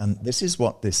 And this is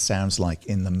what this sounds like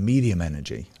in the medium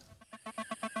energy.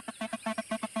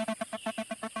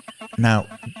 Now,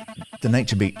 the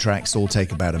Nature Beat tracks all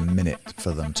take about a minute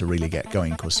for them to really get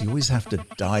going, because you always have to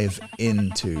dive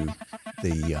into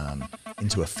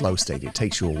a flow state. It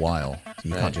takes you a while.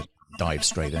 You can't just dive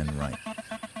straight in, right?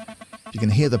 You can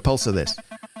hear the pulse of this.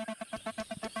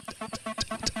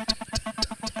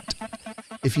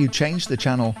 If you change the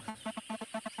channel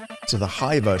to the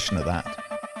high version of that,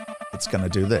 it's going to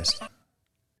do this.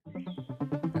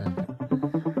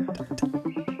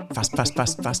 Fast, fast,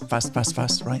 fast, fast, fast, fast,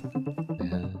 fast, right?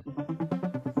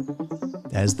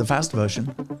 There's the fast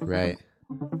version. Right.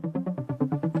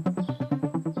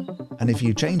 And if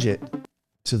you change it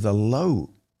to the low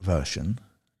version,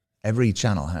 every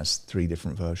channel has 3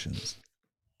 different versions.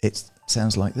 It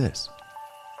sounds like this.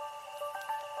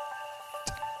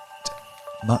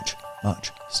 Much,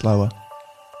 much slower.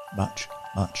 Much,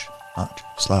 much, much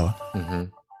slower.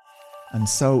 And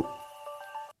so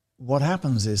what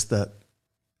happens is that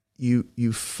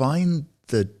you find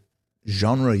the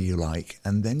genre you like,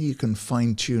 and then you can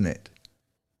fine tune it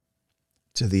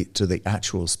to the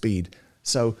actual speed.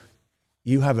 So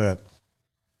you have a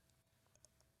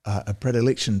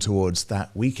predilection towards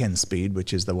that weekend speed,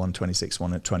 which is the 126,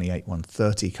 128,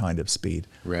 130 kind of speed.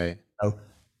 Right. So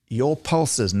your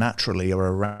pulses naturally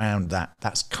are around that.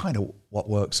 That's kind of what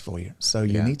works for you. So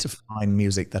you need to find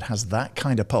music that has that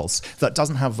kind of pulse, that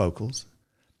doesn't have vocals,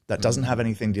 that doesn't have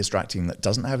anything distracting, that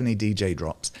doesn't have any DJ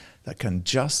drops, that can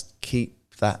just keep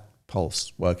that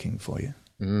pulse working for you.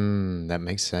 That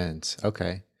makes sense.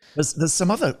 Okay. There's some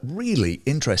other really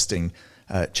interesting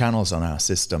channels on our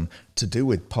system to do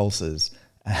with pulses,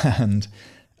 and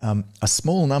a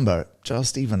small number,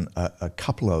 just even a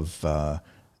couple of,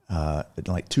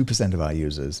 like 2% of our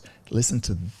users, listen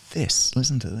to this.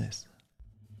 Listen to this.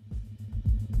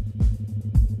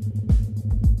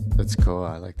 That's cool.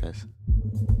 I like this.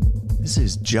 This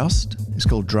is it's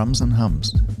called Drums and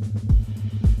Hums.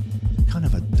 Kind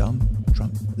of a dumb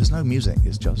drum. There's no music,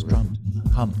 it's just drums.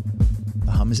 Hum.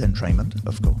 The hum is entrainment,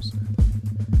 of course.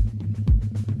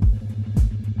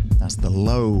 That's the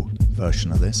low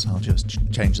version of this. I'll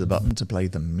just change the button to play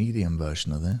the medium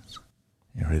version of this.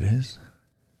 Here it is.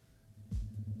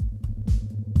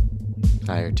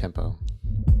 Higher tempo.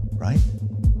 Right?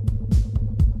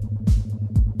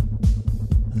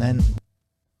 And then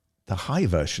the high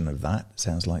version of that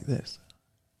sounds like this.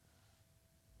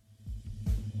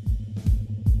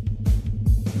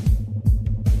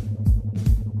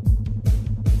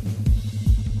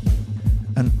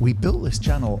 And we built this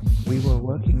channel. We were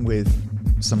working with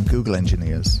some Google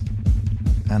engineers,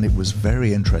 and it was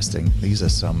very interesting. These are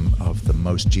some of the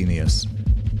most genius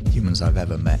humans I've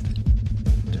ever met.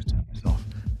 Just turn this off.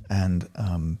 And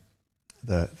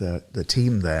the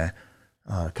team there,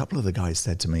 a couple of the guys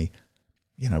said to me,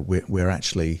 you know, we're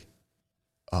actually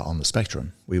on the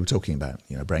spectrum. We were talking about,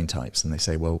 you know, brain types, and they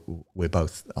say, well, we're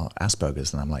both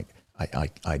Asperger's. And I'm like,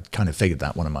 I kind of figured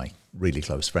that one of my really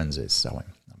close friends is, so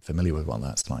I'm familiar with what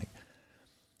that's like.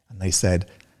 And they said,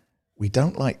 we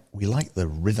like the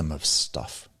rhythm of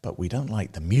stuff, but we don't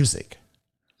like the music.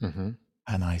 Mm-hmm.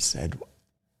 And I said,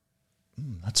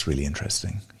 that's really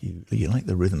interesting. You like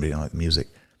the rhythm, but you don't like the music.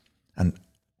 And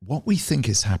what we think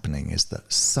is happening is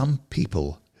that some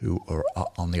people who are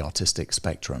on the autistic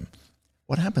spectrum,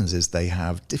 what happens is they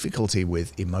have difficulty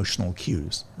with emotional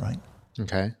cues, right?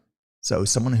 Okay. So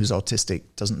someone who's autistic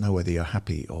doesn't know whether you're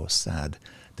happy or sad.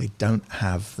 They don't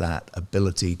have that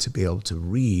ability to be able to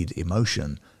read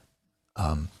emotion,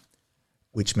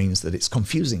 which means that it's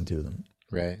confusing to them.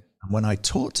 Right. And when I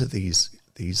talk to these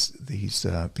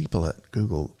people at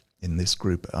Google in this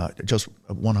group, just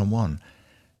one-on-one,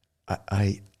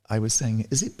 I was saying,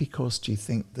 is it because, do you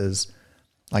think there's,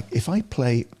 like, if I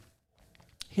play,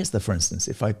 for instance,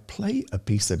 if I play a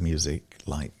piece of music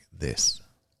like this,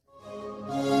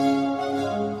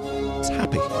 it's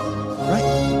happy,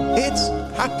 right? It's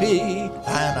happy,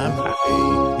 and I'm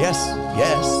happy. Yes,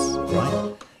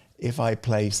 right? If I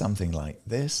play something like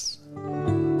this,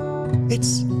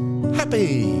 it's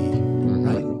happy,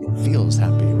 right? It feels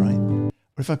happy, right?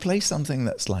 Or if I play something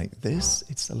that's like this,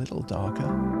 it's a little darker.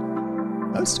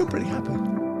 Oh, it's still pretty happy.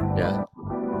 Yeah.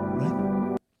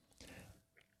 Right?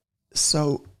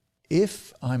 So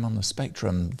if I'm on the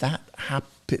spectrum,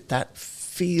 that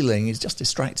feeling is just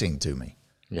distracting to me.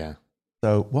 Yeah.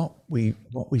 So what we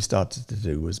started to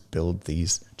do was build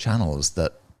these channels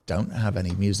that don't have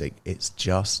any music. It's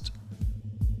just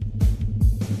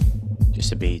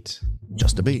a beat.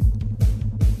 Just a beat.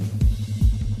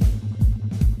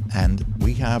 And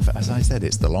we have, as I said,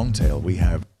 it's the long tail. We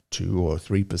have 2 or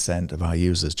 3% of our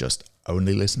users just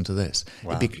only listen to this.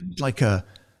 Wow. It becomes like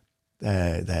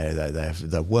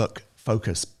the work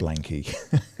focus blankie.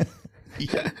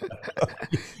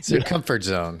 It's your comfort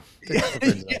zone.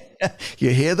 Yeah. You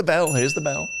hear the bell. Here's the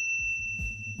bell.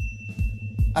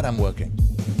 And I'm working.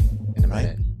 In a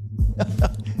minute.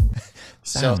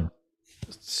 Sound.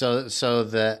 So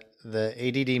the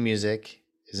ADD music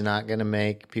is not going to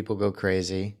make people go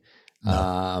crazy.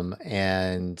 No.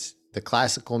 And the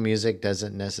classical music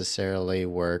doesn't necessarily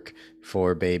work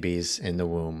for babies in the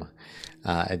womb.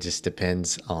 It just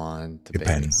depends on the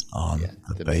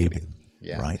baby.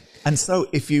 Yeah. Right. And so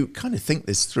if you kind of think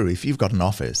this through, if you've got an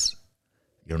office,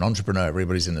 you're an entrepreneur,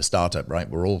 everybody's in a startup, right?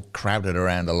 We're all crowded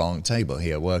around a long table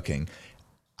here working.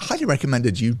 Highly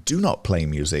recommended you do not play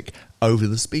music over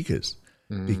the speakers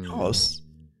because,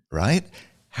 right?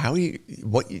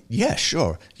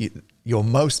 Sure. Your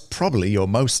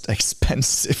most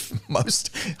expensive,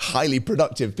 most highly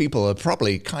productive people are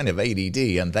probably kind of ADD,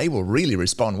 and they will really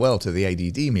respond well to the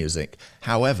ADD music.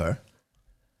 However,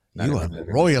 you are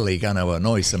royally going to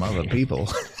annoy some other people.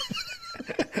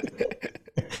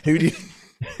 Who do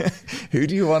Who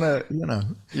do you want to,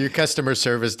 Your customer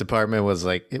service department was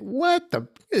like, what the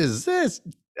is this?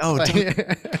 Oh,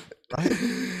 Right.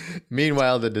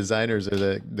 Meanwhile, the designers or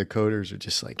the coders are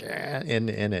just like in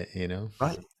it,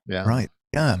 right. Yeah. Right.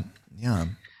 Yeah. Yeah.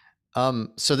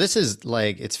 So this is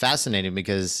like, it's fascinating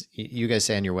because you guys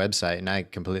say on your website, and I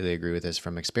completely agree with this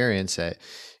from experience, that,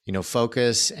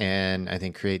 focus and I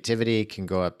think creativity can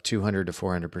go up 200 to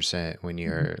 400% when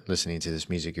you're listening to this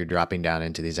music. You're dropping down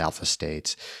into these alpha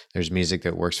states. There's music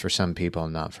that works for some people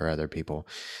and not for other people.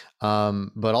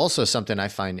 But also something I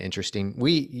find interesting.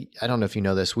 I don't know if you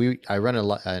know this, I run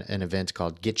an event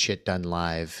called Get Shit Done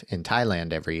Live in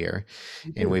Thailand every year.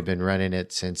 And we've been running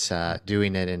it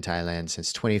doing it in Thailand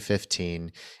since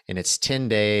 2015. And it's 10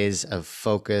 days of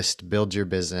focused, build your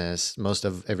business. Most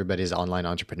of everybody's online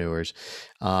entrepreneurs,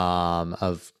 get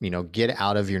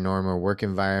out of your normal work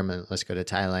environment. Let's go to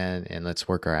Thailand and let's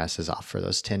work our asses off for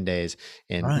those 10 days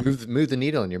and move the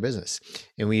needle in your business.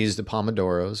 And we use the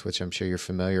Pomodoros, which I'm sure you're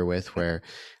familiar with, where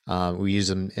we use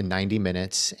them in 90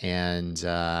 minutes, and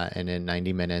in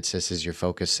 90 minutes, this is your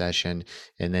focus session,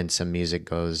 and then some music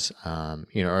goes,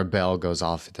 or a bell goes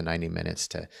off at the 90 minutes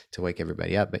to wake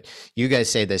everybody up. But you guys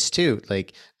say this too,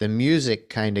 like the music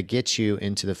kind of gets you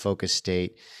into the focus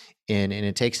state, and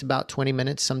it takes about 20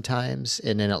 minutes sometimes,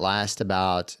 and then it lasts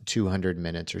about 200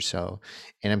 minutes or so.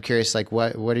 And I'm curious, like,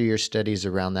 what are your studies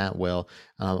around that, Will?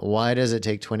 Why does it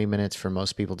take 20 minutes for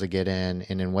most people to get in,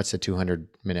 and then what's the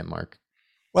 200-minute mark?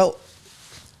 Well,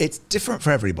 it's different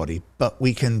for everybody, but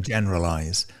we can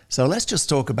generalize. So let's just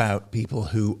talk about people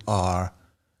who are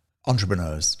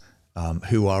entrepreneurs,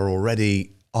 who are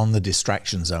already on the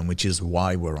distraction zone, which is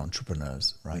why we're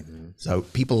entrepreneurs, right? Mm-hmm. So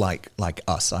people like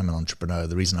us, I'm an entrepreneur.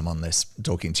 The reason I'm on this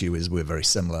talking to you is we're very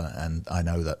similar, and I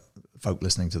know that folk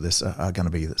listening to this are going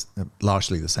to be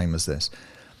largely the same as this.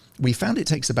 We found it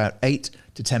takes about 8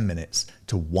 to 10 minutes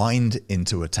to wind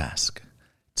into a task,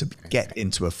 to get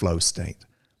into a flow state.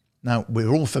 Now, we're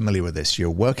all familiar with this.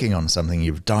 You're working on something,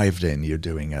 you've dived in, you're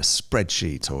doing a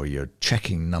spreadsheet, or you're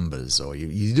checking numbers, or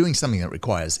you're doing something that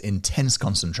requires intense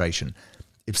concentration.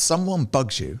 If someone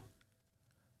bugs you,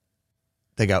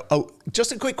 they go, oh,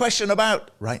 just a quick question about,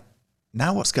 right?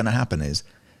 Now what's going to happen is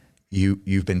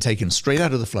you've been taken straight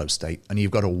out of the flow state, and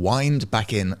you've got to wind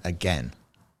back in again.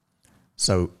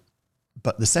 So,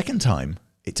 but the second time,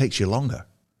 it takes you longer.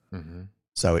 Mm-hmm.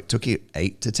 So it took you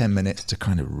 8 to 10 minutes to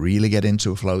kind of really get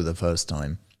into a flow the first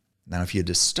time. Now, if you're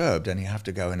disturbed and you have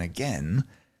to go in again,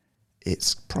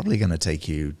 it's probably going to take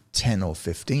you 10 or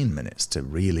 15 minutes to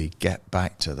really get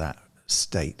back to that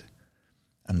state.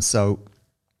 And so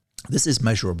this is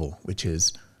measurable, which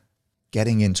is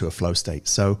getting into a flow state.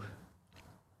 So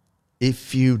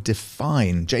if you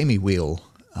define, Jamie Wheel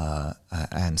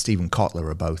and Stephen Kotler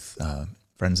are both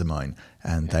friends of mine,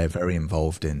 and they're very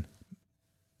involved in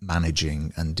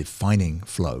managing and defining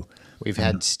flow. We've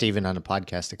had Stephen on a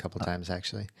podcast a couple of times,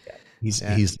 actually. He's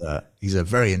a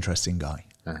very interesting guy.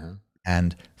 Uh-huh.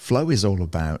 And flow is all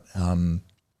about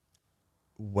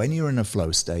when you're in a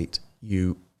flow state,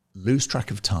 you lose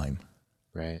track of time.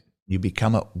 Right. You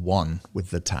become at one with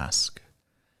the task.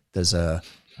 There's a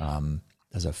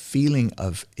feeling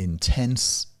of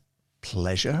intense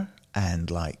pleasure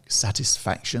and like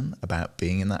satisfaction about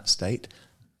being in that state,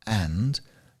 and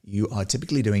you are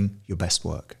typically doing your best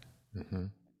work. Mm-hmm.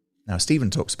 Now, Stephen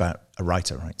talks about a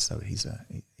writer, right? So he's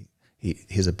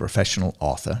a professional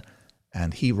author,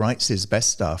 and he writes his best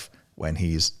stuff when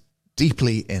he's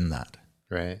deeply in that.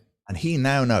 Right. And he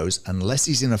now knows, unless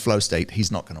he's in a flow state,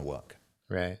 he's not going to work.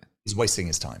 Right. He's wasting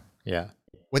his time. Yeah.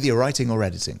 Whether you're writing or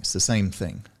editing, it's the same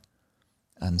thing.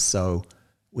 And so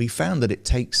we found that it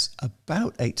takes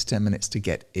about 8 to 10 minutes to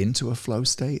get into a flow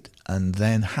state. And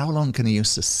then how long can you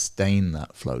sustain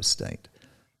that flow state?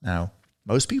 Now,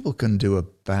 most people can do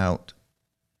about,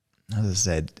 as I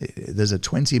said, there's a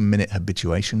 20-minute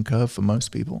habituation curve for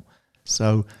most people.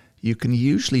 So you can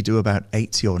usually do about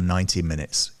 80 or 90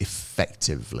 minutes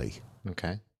effectively.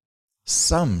 Okay.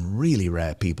 Some really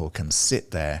rare people can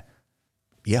sit there,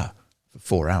 for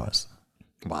 4 hours.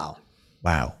 Wow.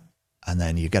 And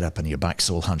then you get up and your back's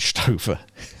all hunched over.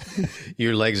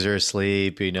 Your legs are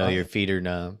asleep, your feet are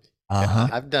numb. Uh-huh.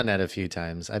 I've done that a few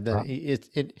times. I've done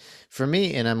it for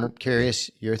me, and I'm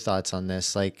curious your thoughts on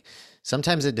this. Like,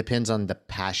 sometimes it depends on the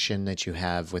passion that you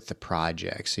have with the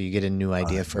project. So you get a new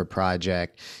idea for a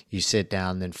project, you sit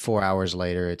down, then 4 hours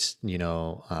later, it's,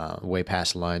 way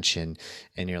past lunch, and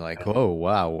you're like, oh,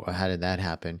 wow, how did that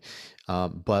happen?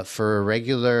 But for a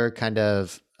regular kind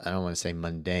of I don't want to say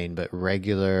mundane, but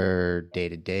regular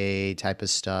day-to-day type of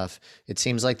stuff, it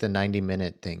seems like the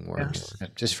 90-minute thing works,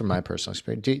 just from my personal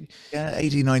experience. Yeah,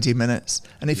 80, 90 minutes.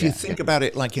 And if you think about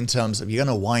it like in terms of you're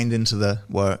going to wind into the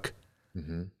work.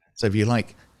 So if you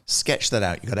like sketch that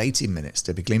out, you've got 80 minutes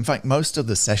typically. In fact, most of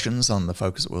the sessions on the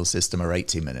Focus at Will system are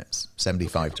 80 minutes,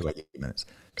 75 to 80 minutes.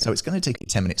 So it's going to take you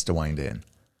 10 minutes to wind in.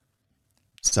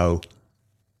 So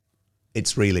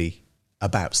it's really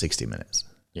about 60 minutes.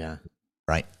 Yeah.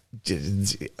 Right?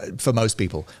 For most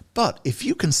people. But if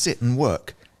you can sit and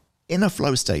work in a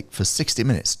flow state for 60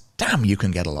 minutes, damn, you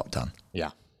can get a lot done.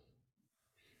 Yeah.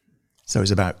 So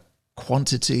it's about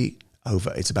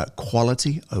it's about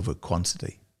quality over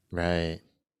quantity. Right.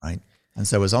 Right. And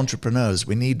so as entrepreneurs,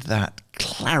 we need that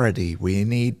clarity. We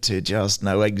need to just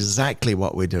know exactly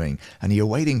what we're doing. And you're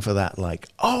waiting for that, like,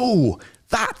 oh,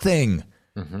 that thing.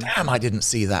 Damn, I didn't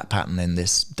see that pattern in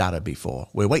this data before.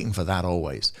 We're waiting for that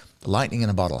always. The lightning in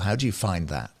a bottle. How do you find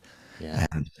that? Yeah.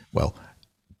 And, well,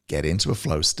 get into a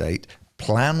flow state,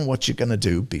 plan what you're going to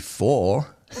do before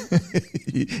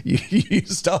you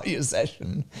start your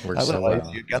session. Works so Otherwise,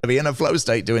 well. you're going to be in a flow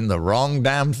state doing the wrong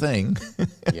damn thing.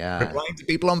 Yeah. Replying to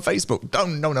people on Facebook.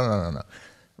 No.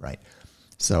 Right.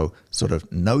 So sort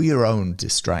of know your own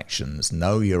distractions,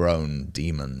 know your own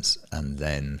demons, and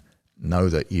then know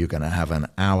that you're going to have an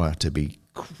hour to be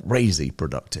crazy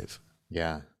productive.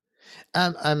 Yeah.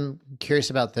 I'm curious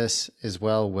about this as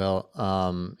well, Will.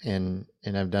 And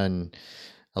I've done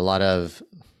a lot of,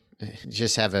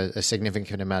 just have a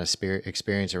significant amount of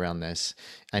experience around this.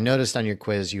 I noticed on your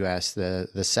quiz, you asked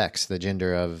the sex, the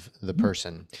gender of the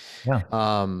person. Yeah.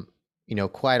 You know,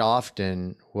 quite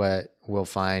often what we'll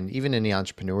find, even in the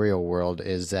entrepreneurial world,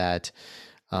 is that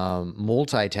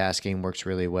multitasking works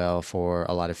really well for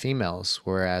a lot of females,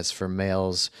 whereas for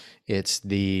males, it's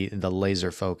the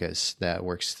laser focus that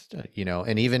works, you know.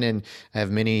 And even I have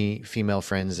many female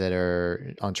friends that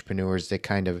are entrepreneurs that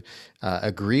kind of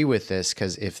agree with this,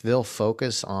 because if they'll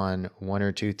focus on one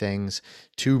or two things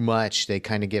too much, they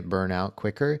kind of get burnt out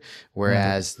quicker.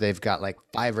 Whereas they've got like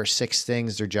 5 or 6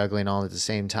 things they're juggling all at the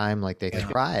same time, like they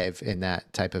thrive in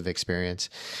that type of experience.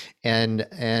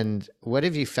 And what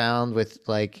have you found with,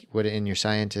 like, what in your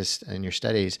scientists and your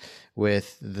studies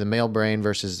with the male brain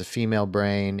versus the female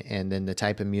brain, and then the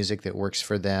type of music that works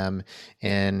for them,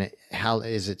 and how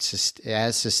is it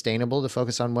as sustainable to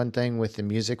focus on one thing with the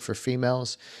music for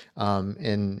females,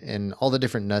 and all the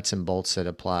different nuts and bolts that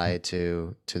apply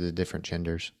to the different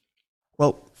genders?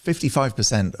 Well,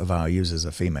 55% of our users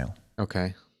are female.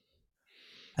 Okay.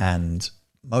 And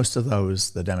most of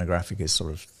those, the demographic is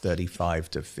sort of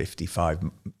 35 to 55,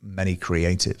 many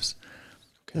creatives.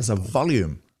 Okay. There's a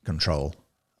volume control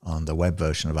on the web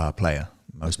version of our player.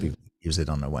 Most people use it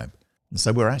on the web. And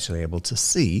so we're actually able to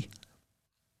see,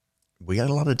 we get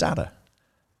a lot of data.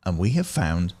 And we have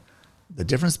found the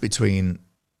difference between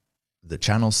the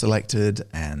channel selected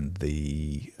and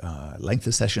the length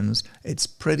of sessions. It's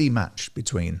pretty matched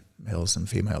between males and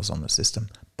females on the system.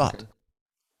 But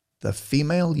the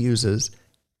female users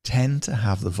tend to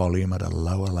have the volume at a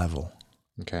lower level.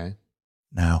 Okay.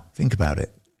 Now, think about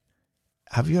it.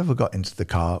 Have you ever got into the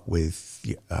car with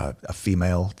a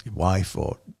female, your wife,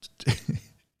 or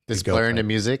This blaring the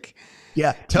music?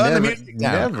 Yeah, turn the music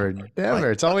down.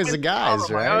 Never. It's always the guys,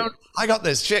 right? I got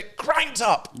this shit cranked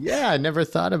up. Yeah, I never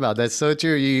thought about that. That's so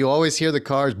true. You always hear the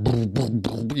cars. Boom, boom,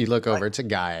 boom. You look over, it's a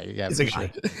guy. Yeah, it's a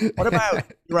guy. What about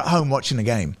you're at home watching a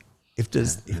game? If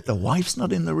the wife's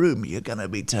not in the room, you're gonna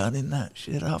be turning that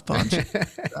shit up, aren't you?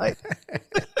 Right?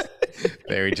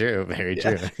 Very true. Very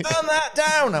true. Turn that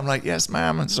down. I'm like, yes,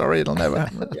 ma'am. I'm sorry, it'll never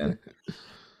happen again.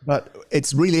 But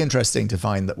it's really interesting to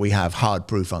find that we have hard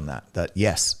proof on that. That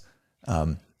yes,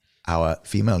 our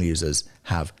female users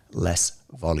have less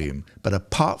volume. But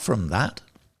apart from that,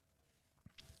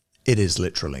 it is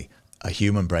literally a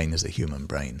human brain is a human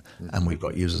brain, and we've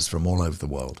got users from all over the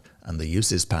world. And the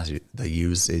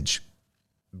usage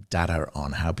data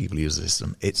on how people use the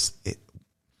system,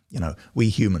 we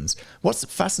humans. What's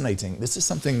fascinating, this is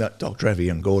something that Dr.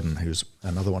 Evian Gordon, who's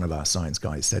another one of our science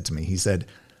guys, said to me. He said,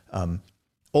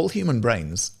 all human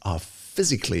brains are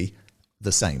physically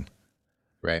the same.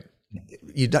 Right.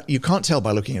 You can't tell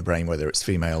by looking at a brain whether it's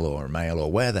female or male or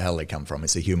where the hell they come from.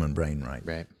 It's a human brain,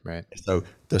 right? Right. So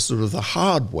the sort of the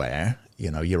hardware,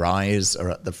 your eyes are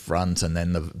at the front, and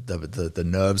then the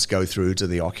nerves go through to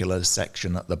the ocular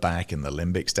section at the back, and the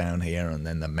limbics down here, and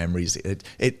then the memories.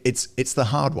 It's the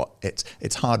hardware. It's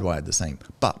hardwired the same,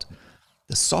 but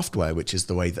the software, which is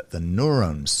the way that the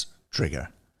neurons trigger,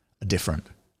 are different.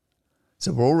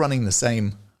 So we're all running the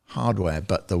same hardware,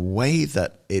 but the way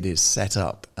that it is set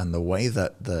up and the way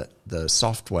that the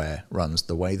software runs,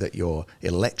 the way that your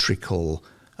electrical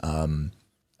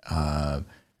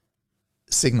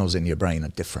signals in your brain are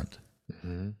different.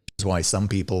 That's why some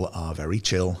people are very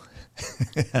chill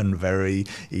and very,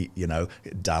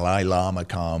 Dalai Lama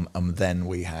calm. And then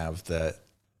we have the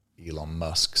Elon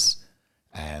Musks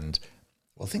and,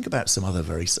 well, think about some other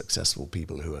very successful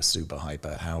people who are super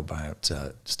hyper. How about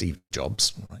Steve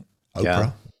Jobs, right?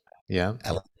 Oprah? Yeah.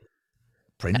 Ella,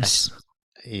 Prince?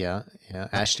 Yeah.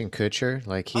 Ashton Kutcher,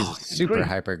 like he's a super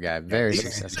hyper guy, very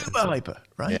successful. Super hyper,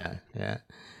 right? Yeah.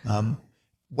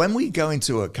 When we go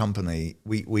into a company,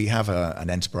 we have an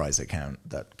enterprise account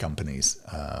that companies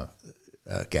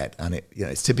get, and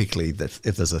it's typically that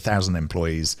if there's 1,000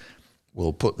 employees,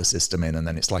 we'll put the system in, and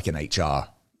then it's like an HR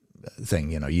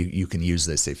thing. You can use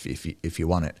this if you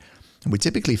want it. And we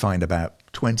typically find about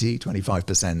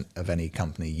 25% of any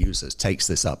company users takes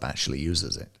this up, actually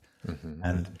uses it.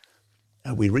 And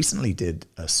we recently did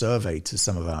a survey to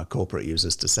some of our corporate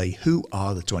users to say, who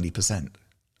are the 20%?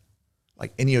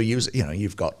 Like in your user,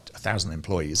 you've got 1,000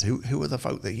 employees. Who are the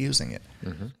folk that are using it?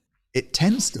 It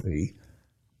tends to be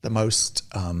the most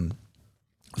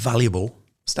valuable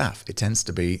staff. It tends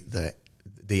to be the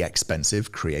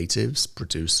expensive creatives,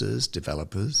 producers,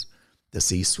 developers, the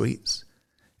C-suites.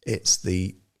 It's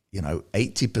the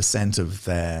 80% of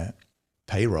their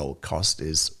payroll cost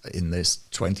is in this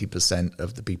 20%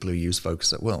 of the people who use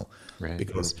Focus at Will, right?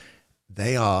 Because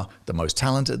they are the most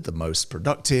talented, the most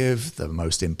productive, the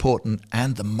most important,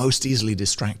 and the most easily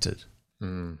distracted.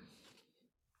 So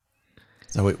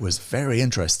it was very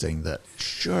interesting that,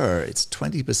 sure, it's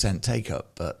 20% take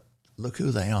up, but look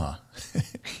who they are.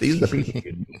 These are the people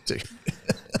you need to.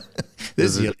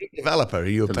 This is your developer who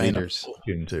you're paying a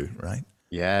fortune to, right?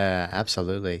 Yeah,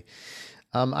 absolutely.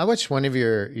 I watched one of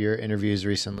your interviews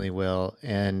recently, Will,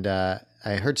 and I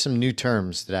heard some new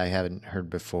terms that I haven't heard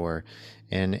before,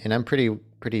 and I'm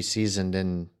pretty seasoned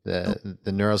in the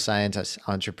neuroscience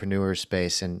entrepreneur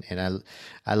space, and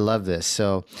I love this.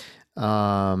 So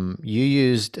you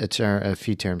used a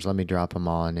few terms. Let me drop them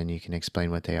all, and then you can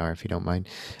explain what they are if you don't mind.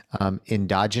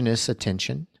 Endogenous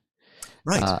attention,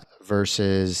 right?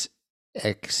 Versus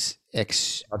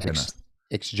exogenous.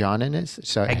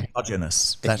 Sorry,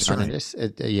 exogenous. That's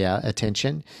right.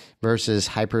 Attention versus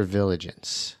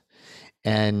hypervigilance.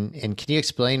 And can you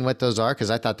explain what those are? Because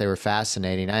I thought they were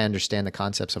fascinating. I understand the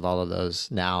concepts of all of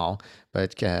those now,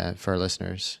 but for our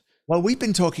listeners, well, we've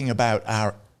been talking about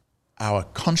our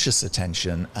conscious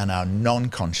attention and our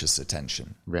non-conscious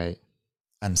attention, right?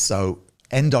 And so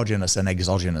endogenous and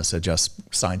exogenous are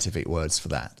just scientific words for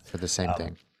that. For the same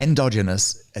thing.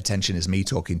 Endogenous attention is me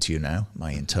talking to you now,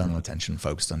 my internal attention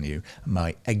focused on you.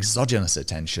 My exogenous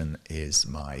attention is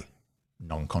my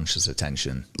non-conscious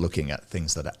attention, looking at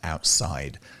things that are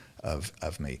outside of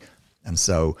me. And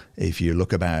so if you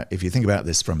think about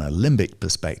this from a limbic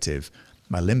perspective,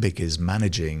 my limbic is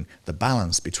managing the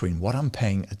balance between what I'm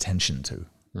paying attention to.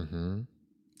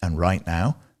 And right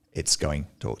now, it's going,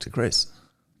 talk to Chris,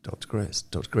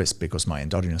 because my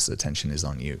endogenous attention is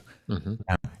on you.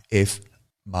 Now, if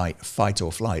my fight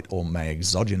or flight or my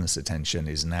exogenous attention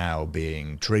is now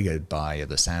being triggered by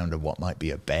the sound of what might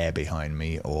be a bear behind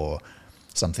me or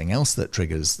something else that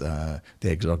triggers the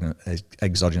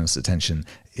exogenous attention,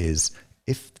 is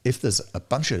if there's a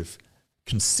bunch of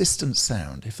consistent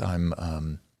sound, if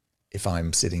I'm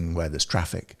sitting where there's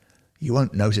traffic, you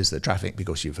won't notice the traffic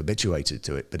because you've habituated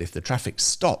to it. But if the traffic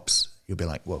stops, you'll be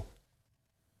like, whoa.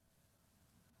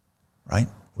 Right?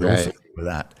 We're all familiar with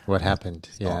that. What happened?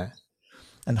 Yeah.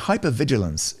 And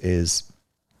hypervigilance is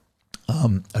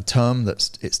a term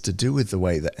it's to do with the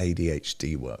way that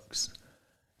ADHD works.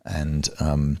 And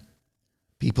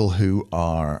people who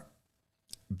are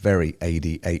very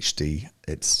ADHD,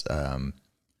 it's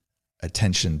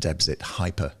attention deficit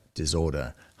hyper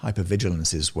disorder.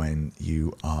 Hypervigilance is when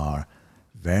you are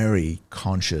very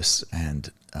conscious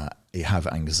and you have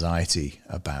anxiety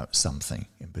about something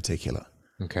in particular.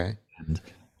 Okay. And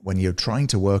when you're trying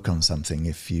to work on something,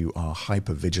 if you are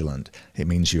hypervigilant, it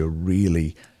means you're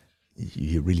really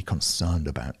concerned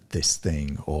about this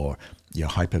thing, or you're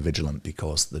hypervigilant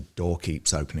because the door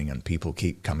keeps opening and people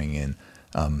keep coming in.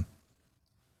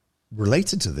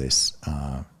 Related to this,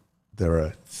 there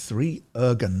are 3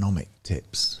 ergonomic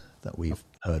tips that we've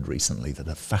heard recently that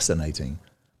are fascinating.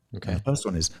 Okay. And the first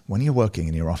one is, when you're working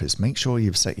in your office, make sure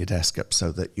you've set your desk up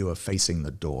so that you are facing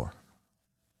the door.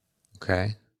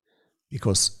 Okay.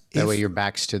 Because that way your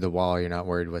back's to the wall, you're not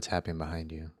worried what's happening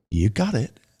behind you. You got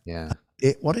it. Yeah.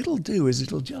 What it'll do is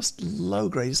it'll just low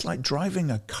grade. It's like driving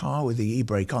a car with the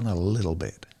e-brake on a little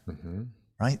bit,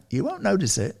 right? You won't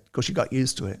notice it because you got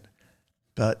used to it,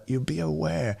 but you'll be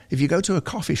aware. If you go to a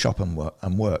coffee shop and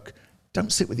work,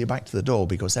 don't sit with your back to the door,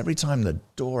 because every time the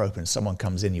door opens, someone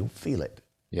comes in, you'll feel it.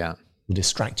 Yeah. It'll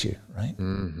distract you, right?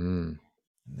 Mm-hmm.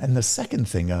 And the second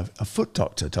thing, a foot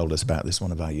doctor told us about this,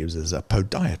 one of our users, a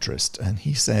podiatrist, and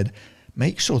he said,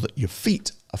 make sure that your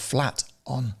feet are flat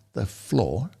on the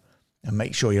floor and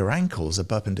make sure your ankles are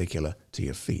perpendicular to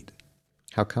your feet.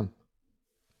 How come?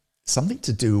 Something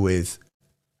to do with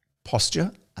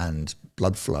posture and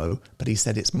blood flow, but he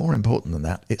said it's more important than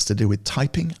that. It's to do with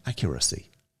typing accuracy.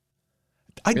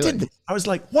 I Really? did this. I was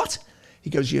like, what? He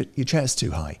goes, your chair's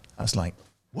too high. I was like,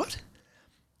 what?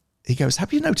 He goes,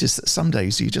 have you noticed that some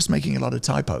days you're just making a lot of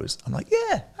typos? I'm like,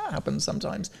 yeah, that happens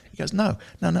sometimes. He goes, no.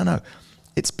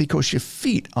 It's because your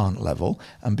feet aren't level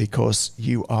and because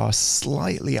you are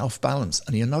slightly off balance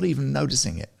and you're not even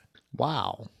noticing it.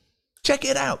 Wow. Check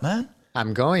it out, man.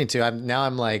 I'm going to.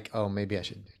 I'm like, oh, maybe I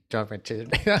should drop my chair.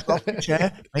 Drop your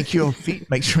chair, make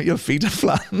sure your feet are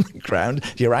flat on the ground,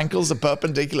 your ankles are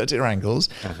perpendicular to your ankles,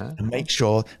 and make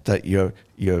sure that your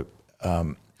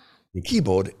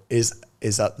keyboard is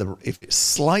at if it's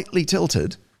slightly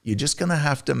tilted, you're just going to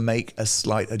have to make a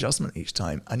slight adjustment each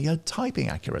time, and your typing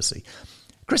accuracy.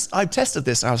 Chris, I've tested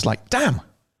this. I was like, damn,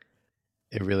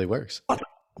 It really works.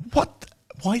 what?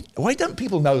 Why don't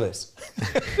people know this?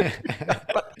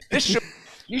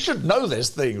 You should know this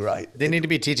thing, right? They need to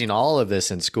be teaching all of this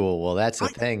in school. Well, that's the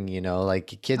thing,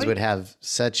 like kids would have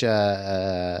such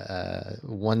an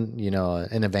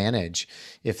advantage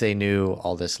if they knew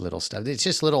all this little stuff. It's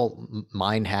just little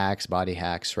mind hacks, body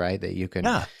hacks, right? That you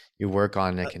work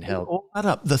on that can help. All that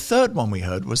up. The third one we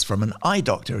heard was from an eye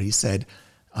doctor. He said,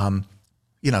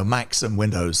 Macs and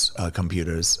Windows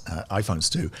computers, iPhones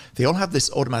too, they all have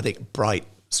this automatic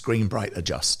screen bright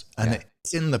adjust. And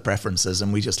it's in the preferences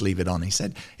and we just leave it on. He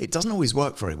said, it doesn't always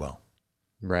work very well.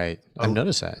 Right. I've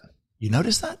noticed that. You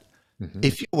notice that? Mm-hmm.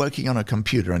 If you're working on a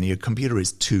computer and your computer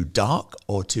is too dark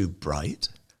or too bright,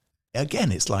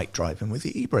 again, it's like driving with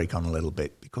the e-brake on a little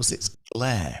bit because it's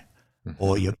glare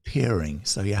or you're peering.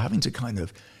 So you're having to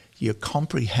your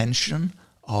comprehension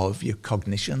of your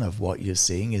cognition of what you're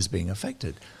seeing is being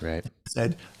affected. Right.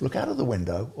 Said, look out of the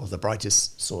window or the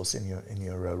brightest source in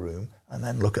your room and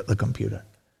then look at the computer.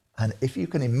 And if you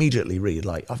can immediately read,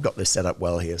 like, I've got this set up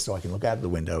well here so I can look out of the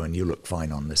window and you look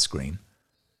fine on this screen.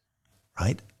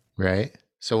 Right? Right.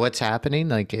 So what's happening?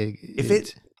 Like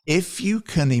if you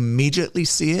can immediately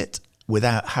see it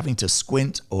without having to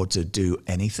squint or to do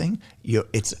anything,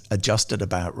 it's adjusted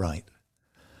about right.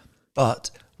 But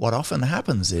what often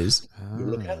happens is you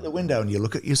look out the window and you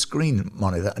look at your screen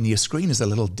monitor and your screen is a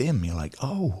little dim. You're like,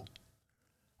 oh,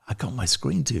 I got my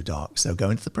screen too dark. So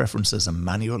go into the preferences and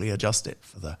manually adjust it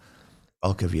for the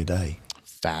bulk of your day.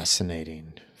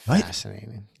 Fascinating. Right?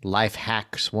 Fascinating. Life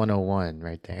hacks 101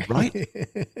 right there. Right?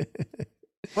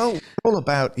 Well, all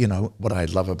about, what I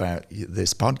love about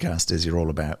this podcast is you're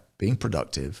all about being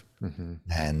productive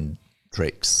and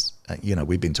tricks.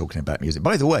 We've been talking about music.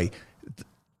 By the way,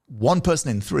 1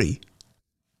 person in 3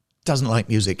 doesn't like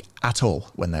music at all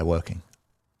when they're working.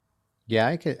 Yeah,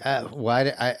 I could.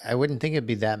 I wouldn't think it'd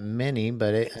be that many,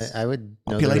 but I would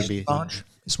know that it'd be large.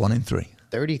 It's 1 in 3.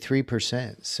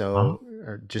 33%. So,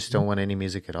 or just don't want any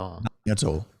music at all. Nothing at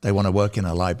all. They want to work in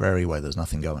a library where there's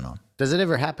nothing going on. Does it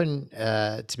ever happen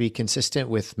to be consistent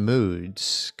with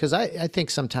moods? Because I think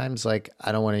sometimes, like,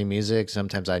 I don't want any music.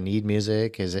 Sometimes I need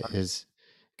music.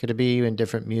 Could it be in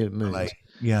different moods?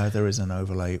 Yeah, there is an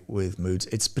overlay with moods.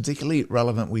 It's particularly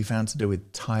relevant, we found, to do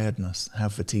with tiredness, how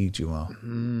fatigued you are.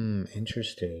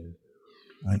 Interesting.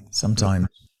 Right? Sometimes.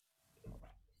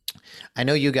 I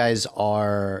know you guys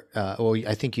are,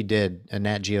 I think you did a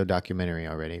Nat Geo documentary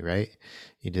already, right?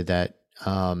 You did that.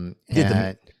 We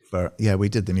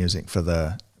did the music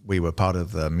we were part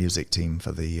of the music team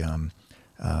for the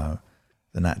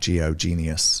Nat Geo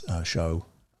Genius show.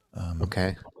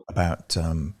 Okay. About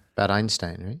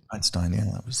Einstein, right? Einstein, yeah,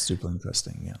 that was super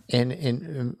interesting. Yeah.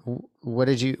 And what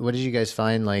did you guys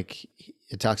find? Like,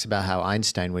 it talks about how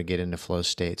Einstein would get into flow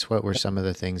states. What were some of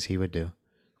the things he would do?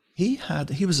 He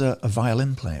was a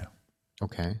violin player.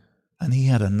 Okay. And he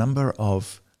had a number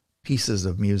of pieces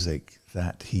of music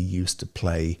that he used to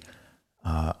play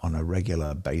on a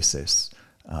regular basis,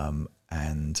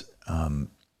 and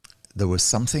there was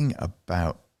something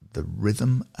about the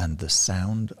rhythm and the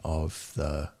sound of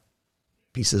the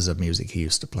pieces of music he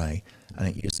used to play, and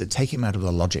it used to take him out of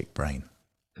the logic brain.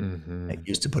 It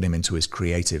used to put him into his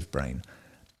creative brain.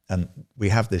 And we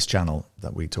have this channel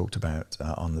that we talked about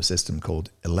on the system called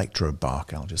Electro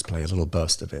Bark. I'll just play a little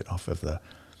burst of it off of the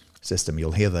system.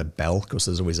 You'll hear the bell, because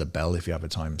there's always a bell if you have a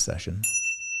time session.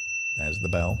 There's the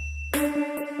bell.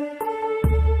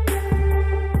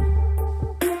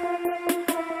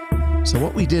 So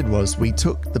what we did was we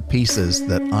took the pieces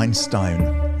that Einstein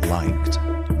liked,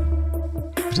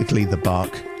 particularly the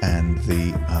Bach and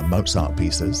the Mozart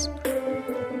pieces.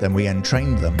 Then we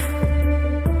entrained them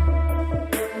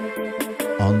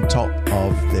on top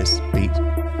of this beat.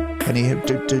 Can you hear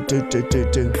do do do do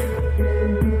do do?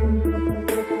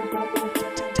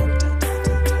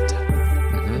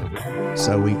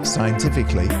 So we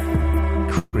scientifically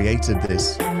created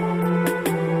this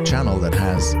channel that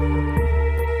has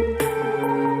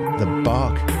the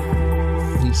Bach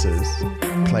pieces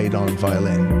played on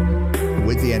violin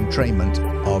with the entrainment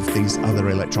of these other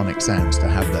electronic sounds to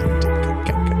have the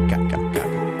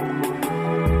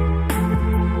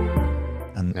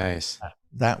and Nice.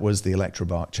 that was the Electro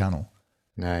Bach channel.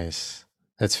 Nice.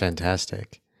 That's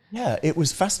fantastic. Yeah, it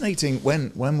was fascinating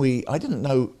when I didn't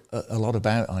know a lot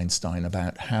about Einstein,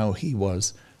 about how he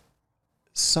was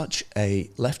such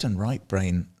a left and right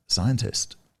brain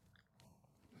scientist.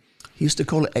 He used to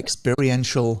call it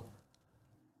experiential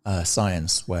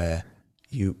science, where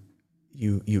you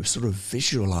sort of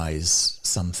visualize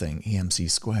something.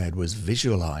 EMC squared was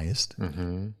visualized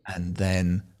and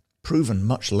then proven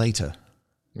much later.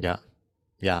 Yeah.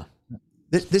 Yeah.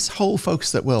 This whole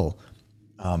focus at will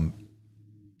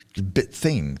the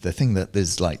thing that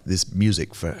there's like this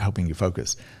music for helping you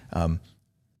focus.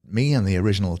 Me and the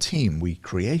original team, we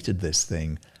created this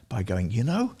thing by going,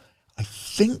 I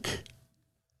think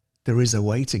there is a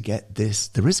way to get this.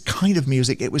 There is kind of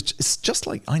music. It's just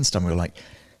like Einstein. We were like,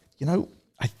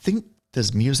 I think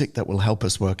there's music that will help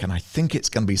us work, and I think it's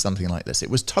going to be something like this.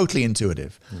 It was totally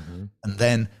intuitive. And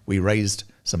then we raised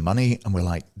some money, and we're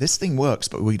like, this thing works,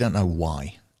 but we don't know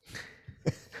why.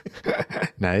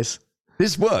 Nice.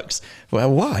 This works.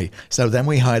 Well, why? So then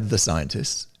we hired the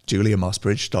scientists, Julia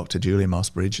Mossbridge, Dr. Julia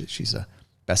Mossbridge. She's a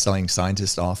best-selling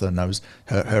scientist, author, knows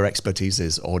her expertise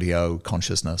is audio,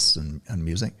 consciousness, and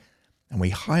music. And we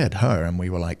hired her, and we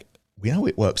were like, we know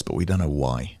it works, but we don't know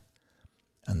why.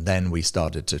 And then we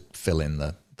started to fill in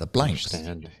the blanks.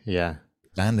 Yeah.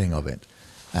 Understanding of it.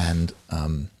 And,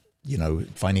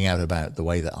 finding out about the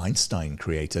way that Einstein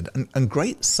created. And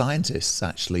great scientists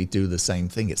actually do the same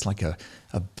thing. It's like a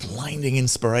blinding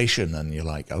inspiration. And you're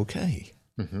like, okay,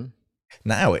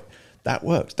 now that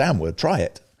works. Damn, we'll try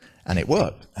it. And it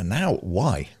worked. And now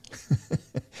why?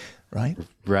 Right?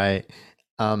 Right.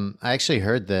 I actually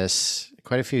heard this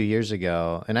quite a few years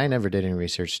ago, and I never did any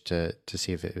research to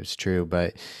see if it was true,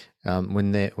 but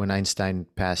when Einstein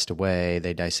passed away,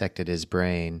 they dissected his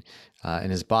brain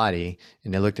and his body,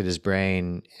 and they looked at his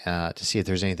brain to see if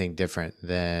there's anything different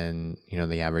than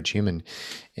the average human,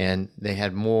 and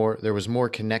there was more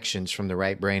connections from the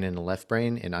right brain and the left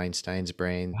brain in Einstein's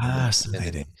brain.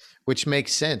 Fascinating. Which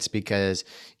makes sense because,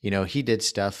 he did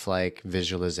stuff like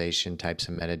visualization types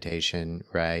of meditation,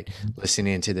 right?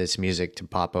 Listening to this music to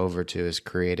pop over to his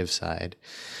creative side,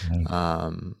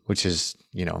 which is,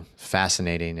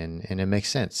 fascinating and it makes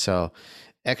sense. So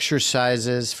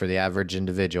exercises for the average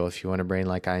individual, if you want a brain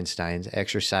like Einstein's,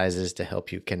 exercises to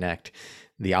help you connect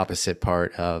the opposite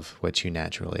part of what you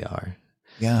naturally are.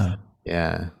 Yeah.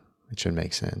 Yeah, which would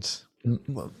make sense.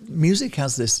 Well, music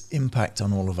has this impact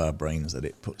on all of our brains that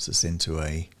it puts us into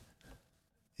a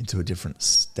different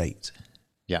state.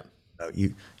 Yeah.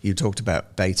 You talked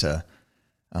about beta,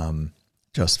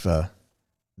 just for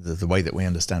the way that we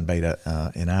understand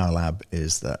beta in our lab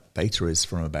is that beta is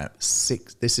from about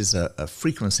 6. This is a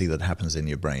frequency that happens in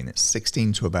your brain. It's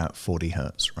 16 to about 40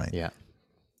 hertz, right? Yeah.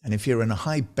 And if you're in a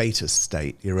high beta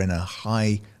state, you're in a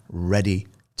high ready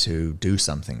to do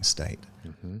something state.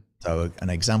 So an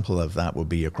example of that would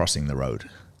be you're crossing the road,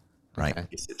 right? Okay.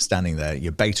 You're standing there,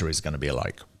 your beta is going to be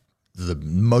like the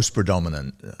most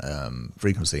predominant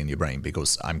frequency in your brain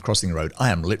because I'm crossing the road. I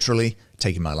am literally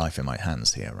taking my life in my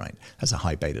hands here, right? That's a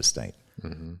high beta state.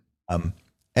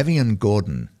 Evian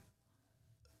Gordon,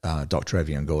 Dr.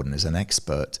 Evian Gordon is an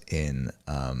expert in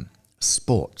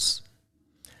sports.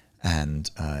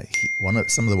 And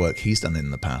some of the work he's done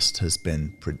in the past has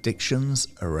been predictions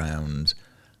around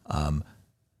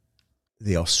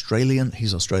the Australian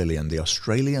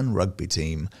rugby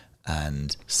team,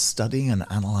 and studying and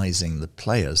analyzing the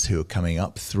players who are coming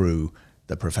up through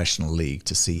the professional league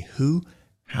to see who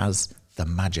has the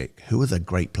magic, who are the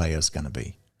great players going to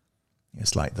be.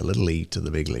 It's like the little league to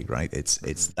the big league, right? It's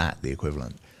that, the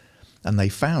equivalent. And they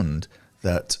found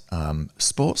that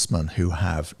sportsmen who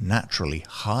have naturally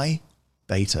high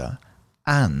beta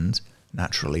and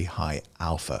naturally high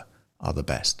alpha are the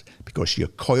best because you're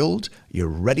coiled, you're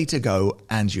ready to go,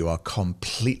 and you are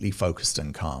completely focused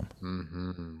and calm.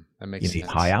 That makes sense. You need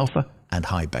high alpha and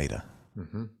high beta.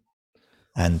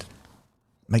 And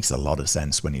makes a lot of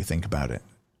sense when you think about it.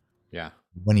 Yeah.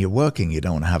 When you're working, you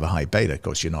don't want to have a high beta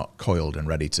because you're not coiled and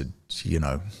ready to,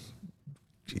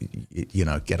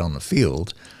 get on the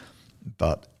field.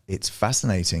 But it's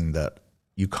fascinating that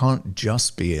you can't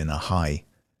just be in a high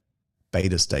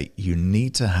beta state. You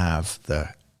need to have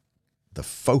the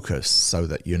focus so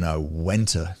that you know when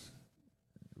to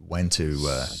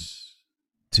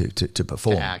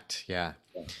perform. To act, yeah.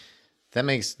 That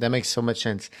makes so much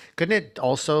sense. Couldn't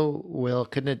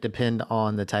it depend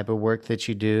on the type of work that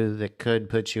you do that could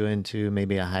put you into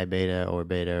maybe a high beta or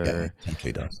beta? Yeah, or, it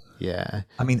totally does. yeah.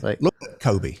 I mean, look at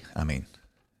Kobe. I mean,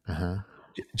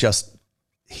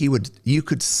 you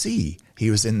could see he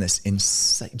was in this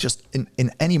insane, just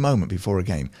in any moment before a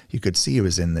game, you could see he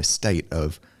was in this state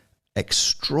of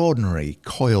extraordinary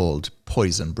coiled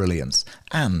poison brilliance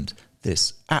and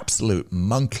this absolute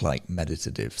monk-like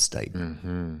meditative state.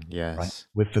 Yes. Right?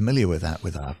 We're familiar with that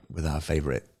with our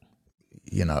favorite,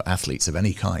 athletes of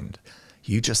any kind.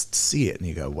 You just see it and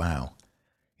you go, wow,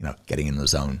 getting in the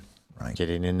zone, right?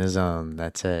 Getting in the zone.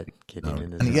 That's it. Getting in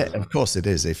the zone. And yeah, of course it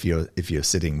is. If you're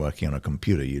sitting working on a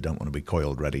computer, you don't want to be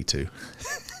coiled, ready to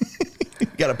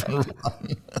get up and run.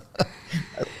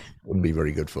 That wouldn't be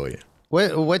very good for you.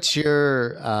 What's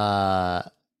your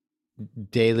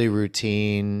daily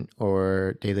routine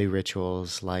or daily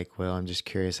rituals like, Will? I'm just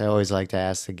curious. I always like to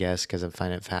ask the guests because I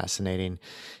find it fascinating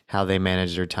how they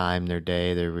manage their time, their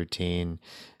day, their routine.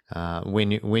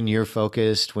 When you're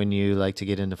focused, when you like to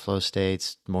get into flow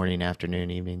states, morning, afternoon,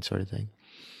 evening sort of thing.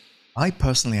 I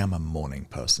personally am a morning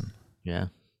person. Yeah.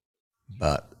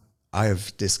 But I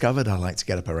have discovered I like to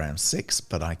get up around 6,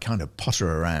 but I kind of potter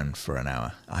around for an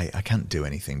hour. I can't do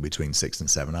anything between 6 and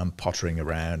 7. I'm pottering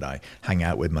around. I hang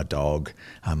out with my dog.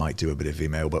 I might do a bit of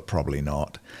email, but probably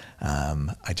not.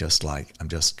 I'm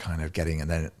just kind of getting,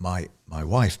 and then my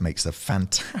wife makes a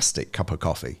fantastic cup of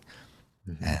coffee.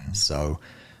 And so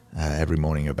every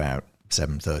morning about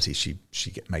 7:30,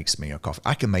 she makes me a coffee.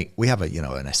 We have an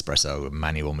espresso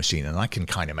manual machine, and I can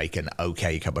kind of make an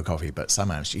okay cup of coffee, but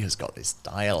somehow she has got this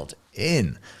dialed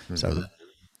in. So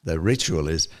the ritual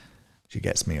is she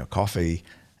gets me a coffee,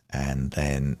 and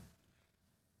then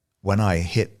when I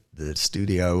hit the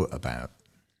studio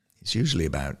it's usually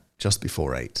about just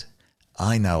before 8,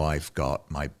 I know I've got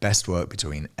my best work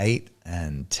between 8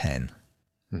 and 10.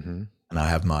 And I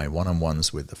have my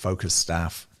one-on-ones with the focus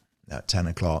staff at 10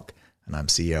 o'clock. And I'm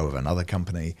CEO of another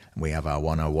company, and we have our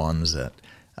 101s at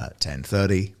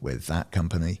 10:30 with that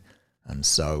company. And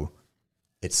so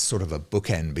it's sort of a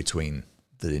bookend between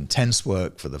the intense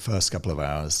work for the first couple of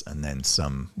hours and then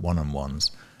some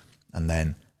one-on-ones. And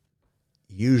then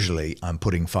usually I'm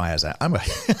putting fires out. I'm an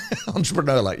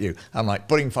entrepreneur like you. I'm like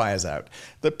putting fires out.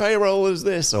 The payroll is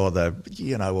this, or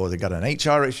or they got an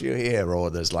HR issue here,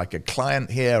 or there's like a client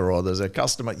here, or there's a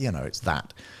customer, it's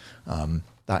that.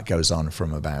 That goes on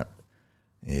from about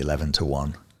 11 to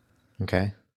 1.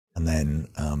 Okay. And then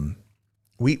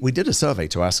we did a survey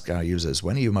to ask our users,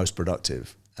 when are you most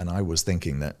productive? And I was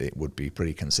thinking that it would be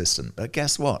pretty consistent. But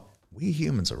guess what? We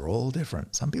humans are all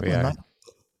different. Some people are not.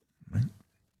 Right?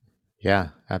 Yeah,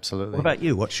 absolutely. What about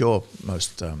you? What's your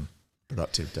most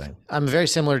productive day? I'm very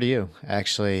similar to you,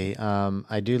 actually.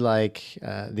 I do like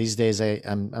these days.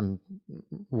 I'm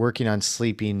working on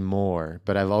sleeping more,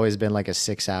 but I've always been like a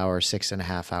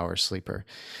 6.5 hour sleeper,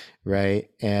 right?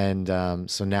 And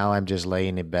so now I'm just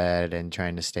laying in bed and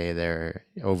trying to stay there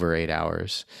over 8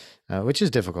 hours, which is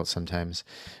difficult sometimes.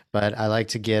 But I like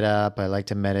to get up. I like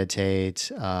to meditate,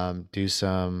 do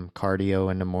some cardio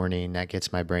in the morning. That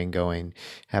gets my brain going.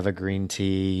 Have a green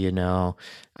tea,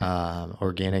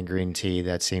 organic green tea.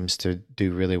 That seems to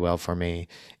do really well for me.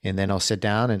 And then I'll sit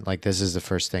down and this is the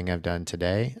first thing I've done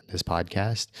today, this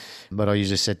podcast. But I'll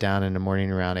usually sit down in the morning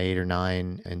around 8 or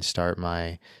 9 and start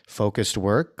my focused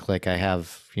work. Like I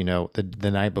have,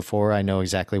 the night before, I know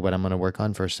exactly what I'm going to work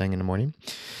on first thing in the morning.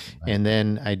 Right. And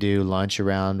then I do lunch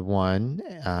around 1.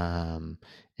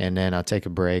 And then I'll take a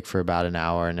break for about an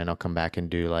hour, and then I'll come back and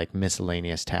do like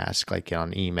miscellaneous tasks, like get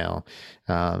on email,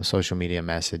 social media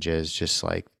messages, just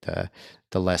like the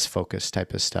less focused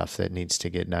type of stuff that needs to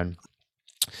get done.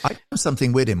 I do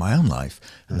something weird in my own life,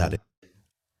 and that is,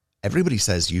 everybody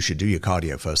says you should do your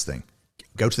cardio first thing.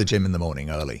 Go to the gym in the morning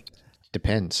early.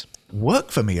 Depends. Work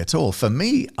for me at all. For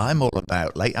me, I'm all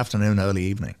about late afternoon, early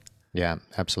evening. Yeah,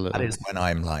 absolutely. That is when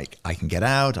I'm like, I can get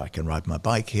out, I can ride my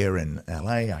bike here in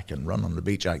LA, I can run on the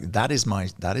beach. That is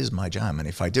my jam. And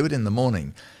if I do it in the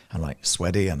morning, I'm like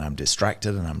sweaty and I'm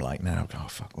distracted and I'm like, now, oh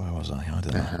fuck, where was I? I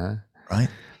don't know. Right?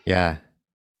 Yeah.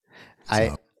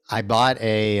 So. I bought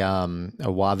a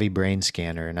Wavi brain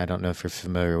scanner, and I don't know if you're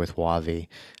familiar with Wavi.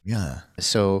 Yeah.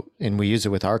 So, and we use it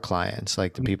with our clients,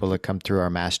 like the people that come through our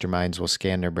masterminds will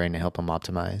scan their brain to help them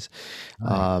optimize.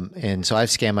 And so I've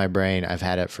scanned my brain. I've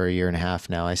had it for a year and a half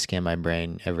now. I scan my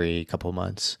brain every couple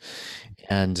months.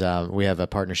 And we have a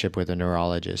partnership with a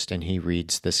neurologist, and he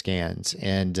reads the scans.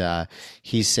 And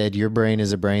he said, your brain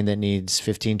is a brain that needs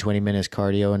 15, 20 minutes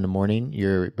cardio in the morning.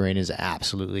 Your brain is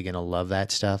absolutely going to love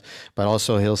that stuff. But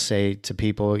also he'll say to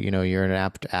people, you're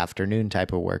an afternoon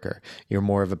type of worker. You're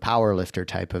more of a power lifter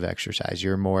type of exercise.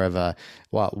 You're more of a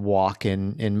walk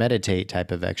and meditate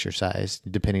type of exercise,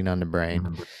 depending on the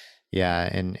brain. Yeah.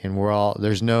 And we're all,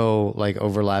 there's no like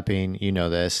overlapping,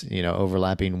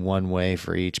 overlapping one way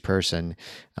for each person.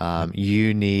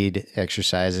 You need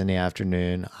exercise in the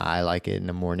afternoon. I like it in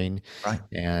the morning. Right.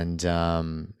 And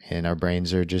our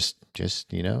brains are just,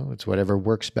 it's whatever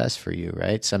works best for you.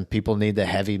 Right. Some people need the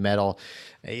heavy metal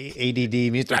ADD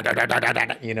music,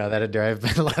 that'll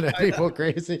drive a lot of people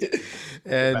crazy.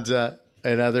 And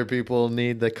other people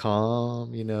need the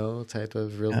calm, type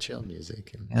of real chill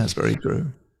music. Yeah, that's very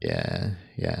true. Yeah.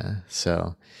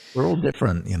 So we're all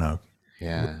different,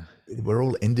 Yeah. We're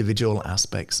all individual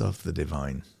aspects of the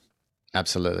divine.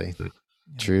 Absolutely.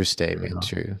 True statement.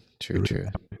 True.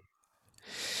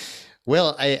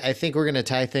 Well, I think we're going to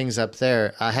tie things up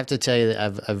there. I have to tell you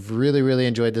that I've really, really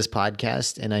enjoyed this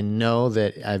podcast. And I know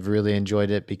that I've really enjoyed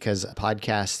it because a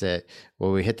podcast that,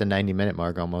 we hit the 90-minute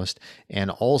mark almost. And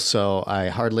also, I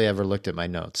hardly ever looked at my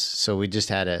notes. So we just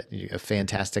had a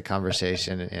fantastic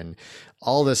conversation, and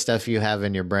all the stuff you have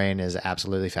in your brain is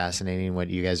absolutely fascinating,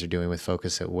 what you guys are doing with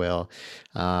Focus at Will.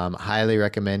 Highly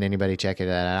recommend anybody checking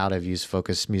that out. I've used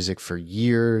Focus Music for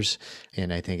years,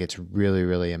 and I think it's really,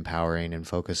 really empowering. And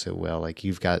Focus at Will, like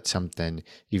you've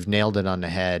nailed it on the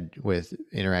head with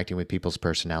interacting with people's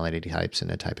personality types and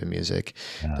the type of music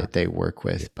that they work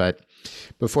with. But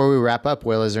before we wrap up,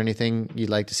 Will, is there anything you'd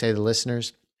like to say to the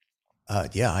listeners?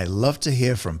 I love to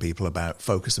hear from people about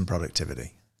focus and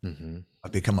productivity. Mm-hmm.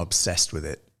 I've become obsessed with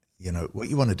it. What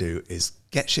you want to do is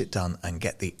get shit done and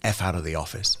get the F out of the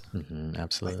office. Mm-hmm,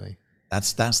 absolutely.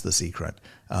 That's the secret.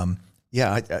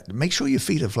 Make sure your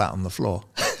feet are flat on the floor.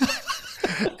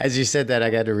 As you said that, I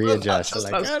got to readjust.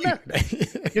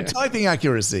 Your typing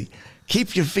accuracy.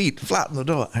 Keep your feet flat on the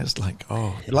door. I was like,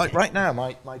 like right now,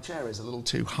 my chair is a little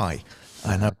too high.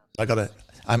 I know.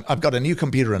 I've got a new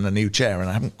computer and a new chair, and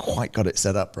I haven't quite got it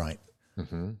set up right.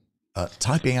 Mm-hmm.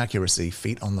 Typing accuracy,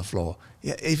 feet on the floor.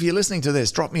 Yeah, if you're listening to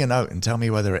this, drop me a note and tell me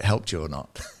whether it helped you or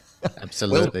not.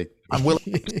 Absolutely. I'm Will.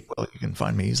 Well, you can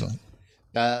find me easily.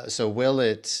 So Will,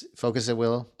 it's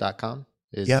focusatwill.com.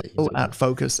 Will at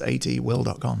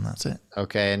focusatwill.com. That's it.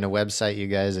 Okay. And the website, you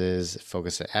guys, is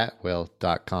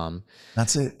focusatwill.com.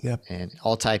 That's it. Yep. And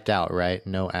all typed out, right?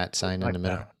 No @, in the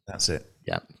middle. That's it.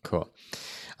 Yep. Cool.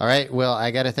 All right. Well,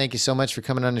 I got to thank you so much for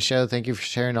coming on the show. Thank you for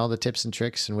sharing all the tips and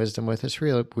tricks and wisdom with us.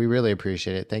 We really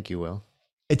appreciate it. Thank you, Will.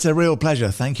 It's a real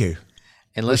pleasure. Thank you.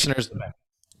 And listeners,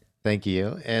 thank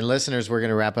you. And listeners, we're going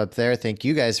to wrap up there. Thank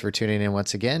you guys for tuning in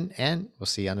once again, and we'll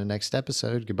see you on the next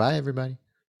episode. Goodbye, everybody.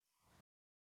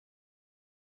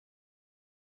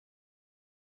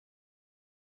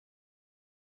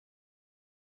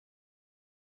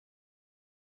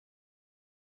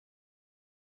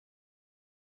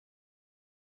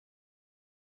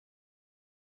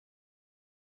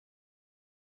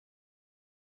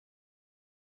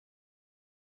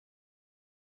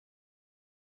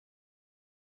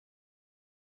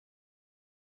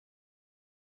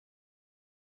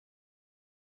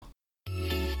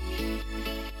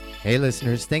 Hey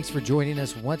listeners, thanks for joining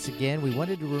us once again. We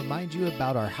wanted to remind you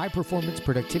about our high performance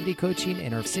productivity coaching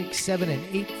and our 6, 7, and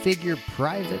 8-figure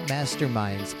private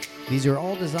masterminds. These are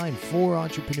all designed for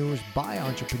entrepreneurs by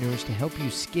entrepreneurs to help you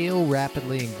scale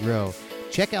rapidly and grow.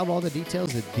 Check out all the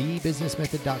details at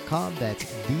thebusinessmethod.com. That's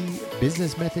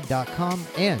thebusinessmethod.com,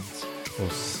 and we'll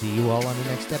see you all on the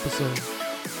next episode.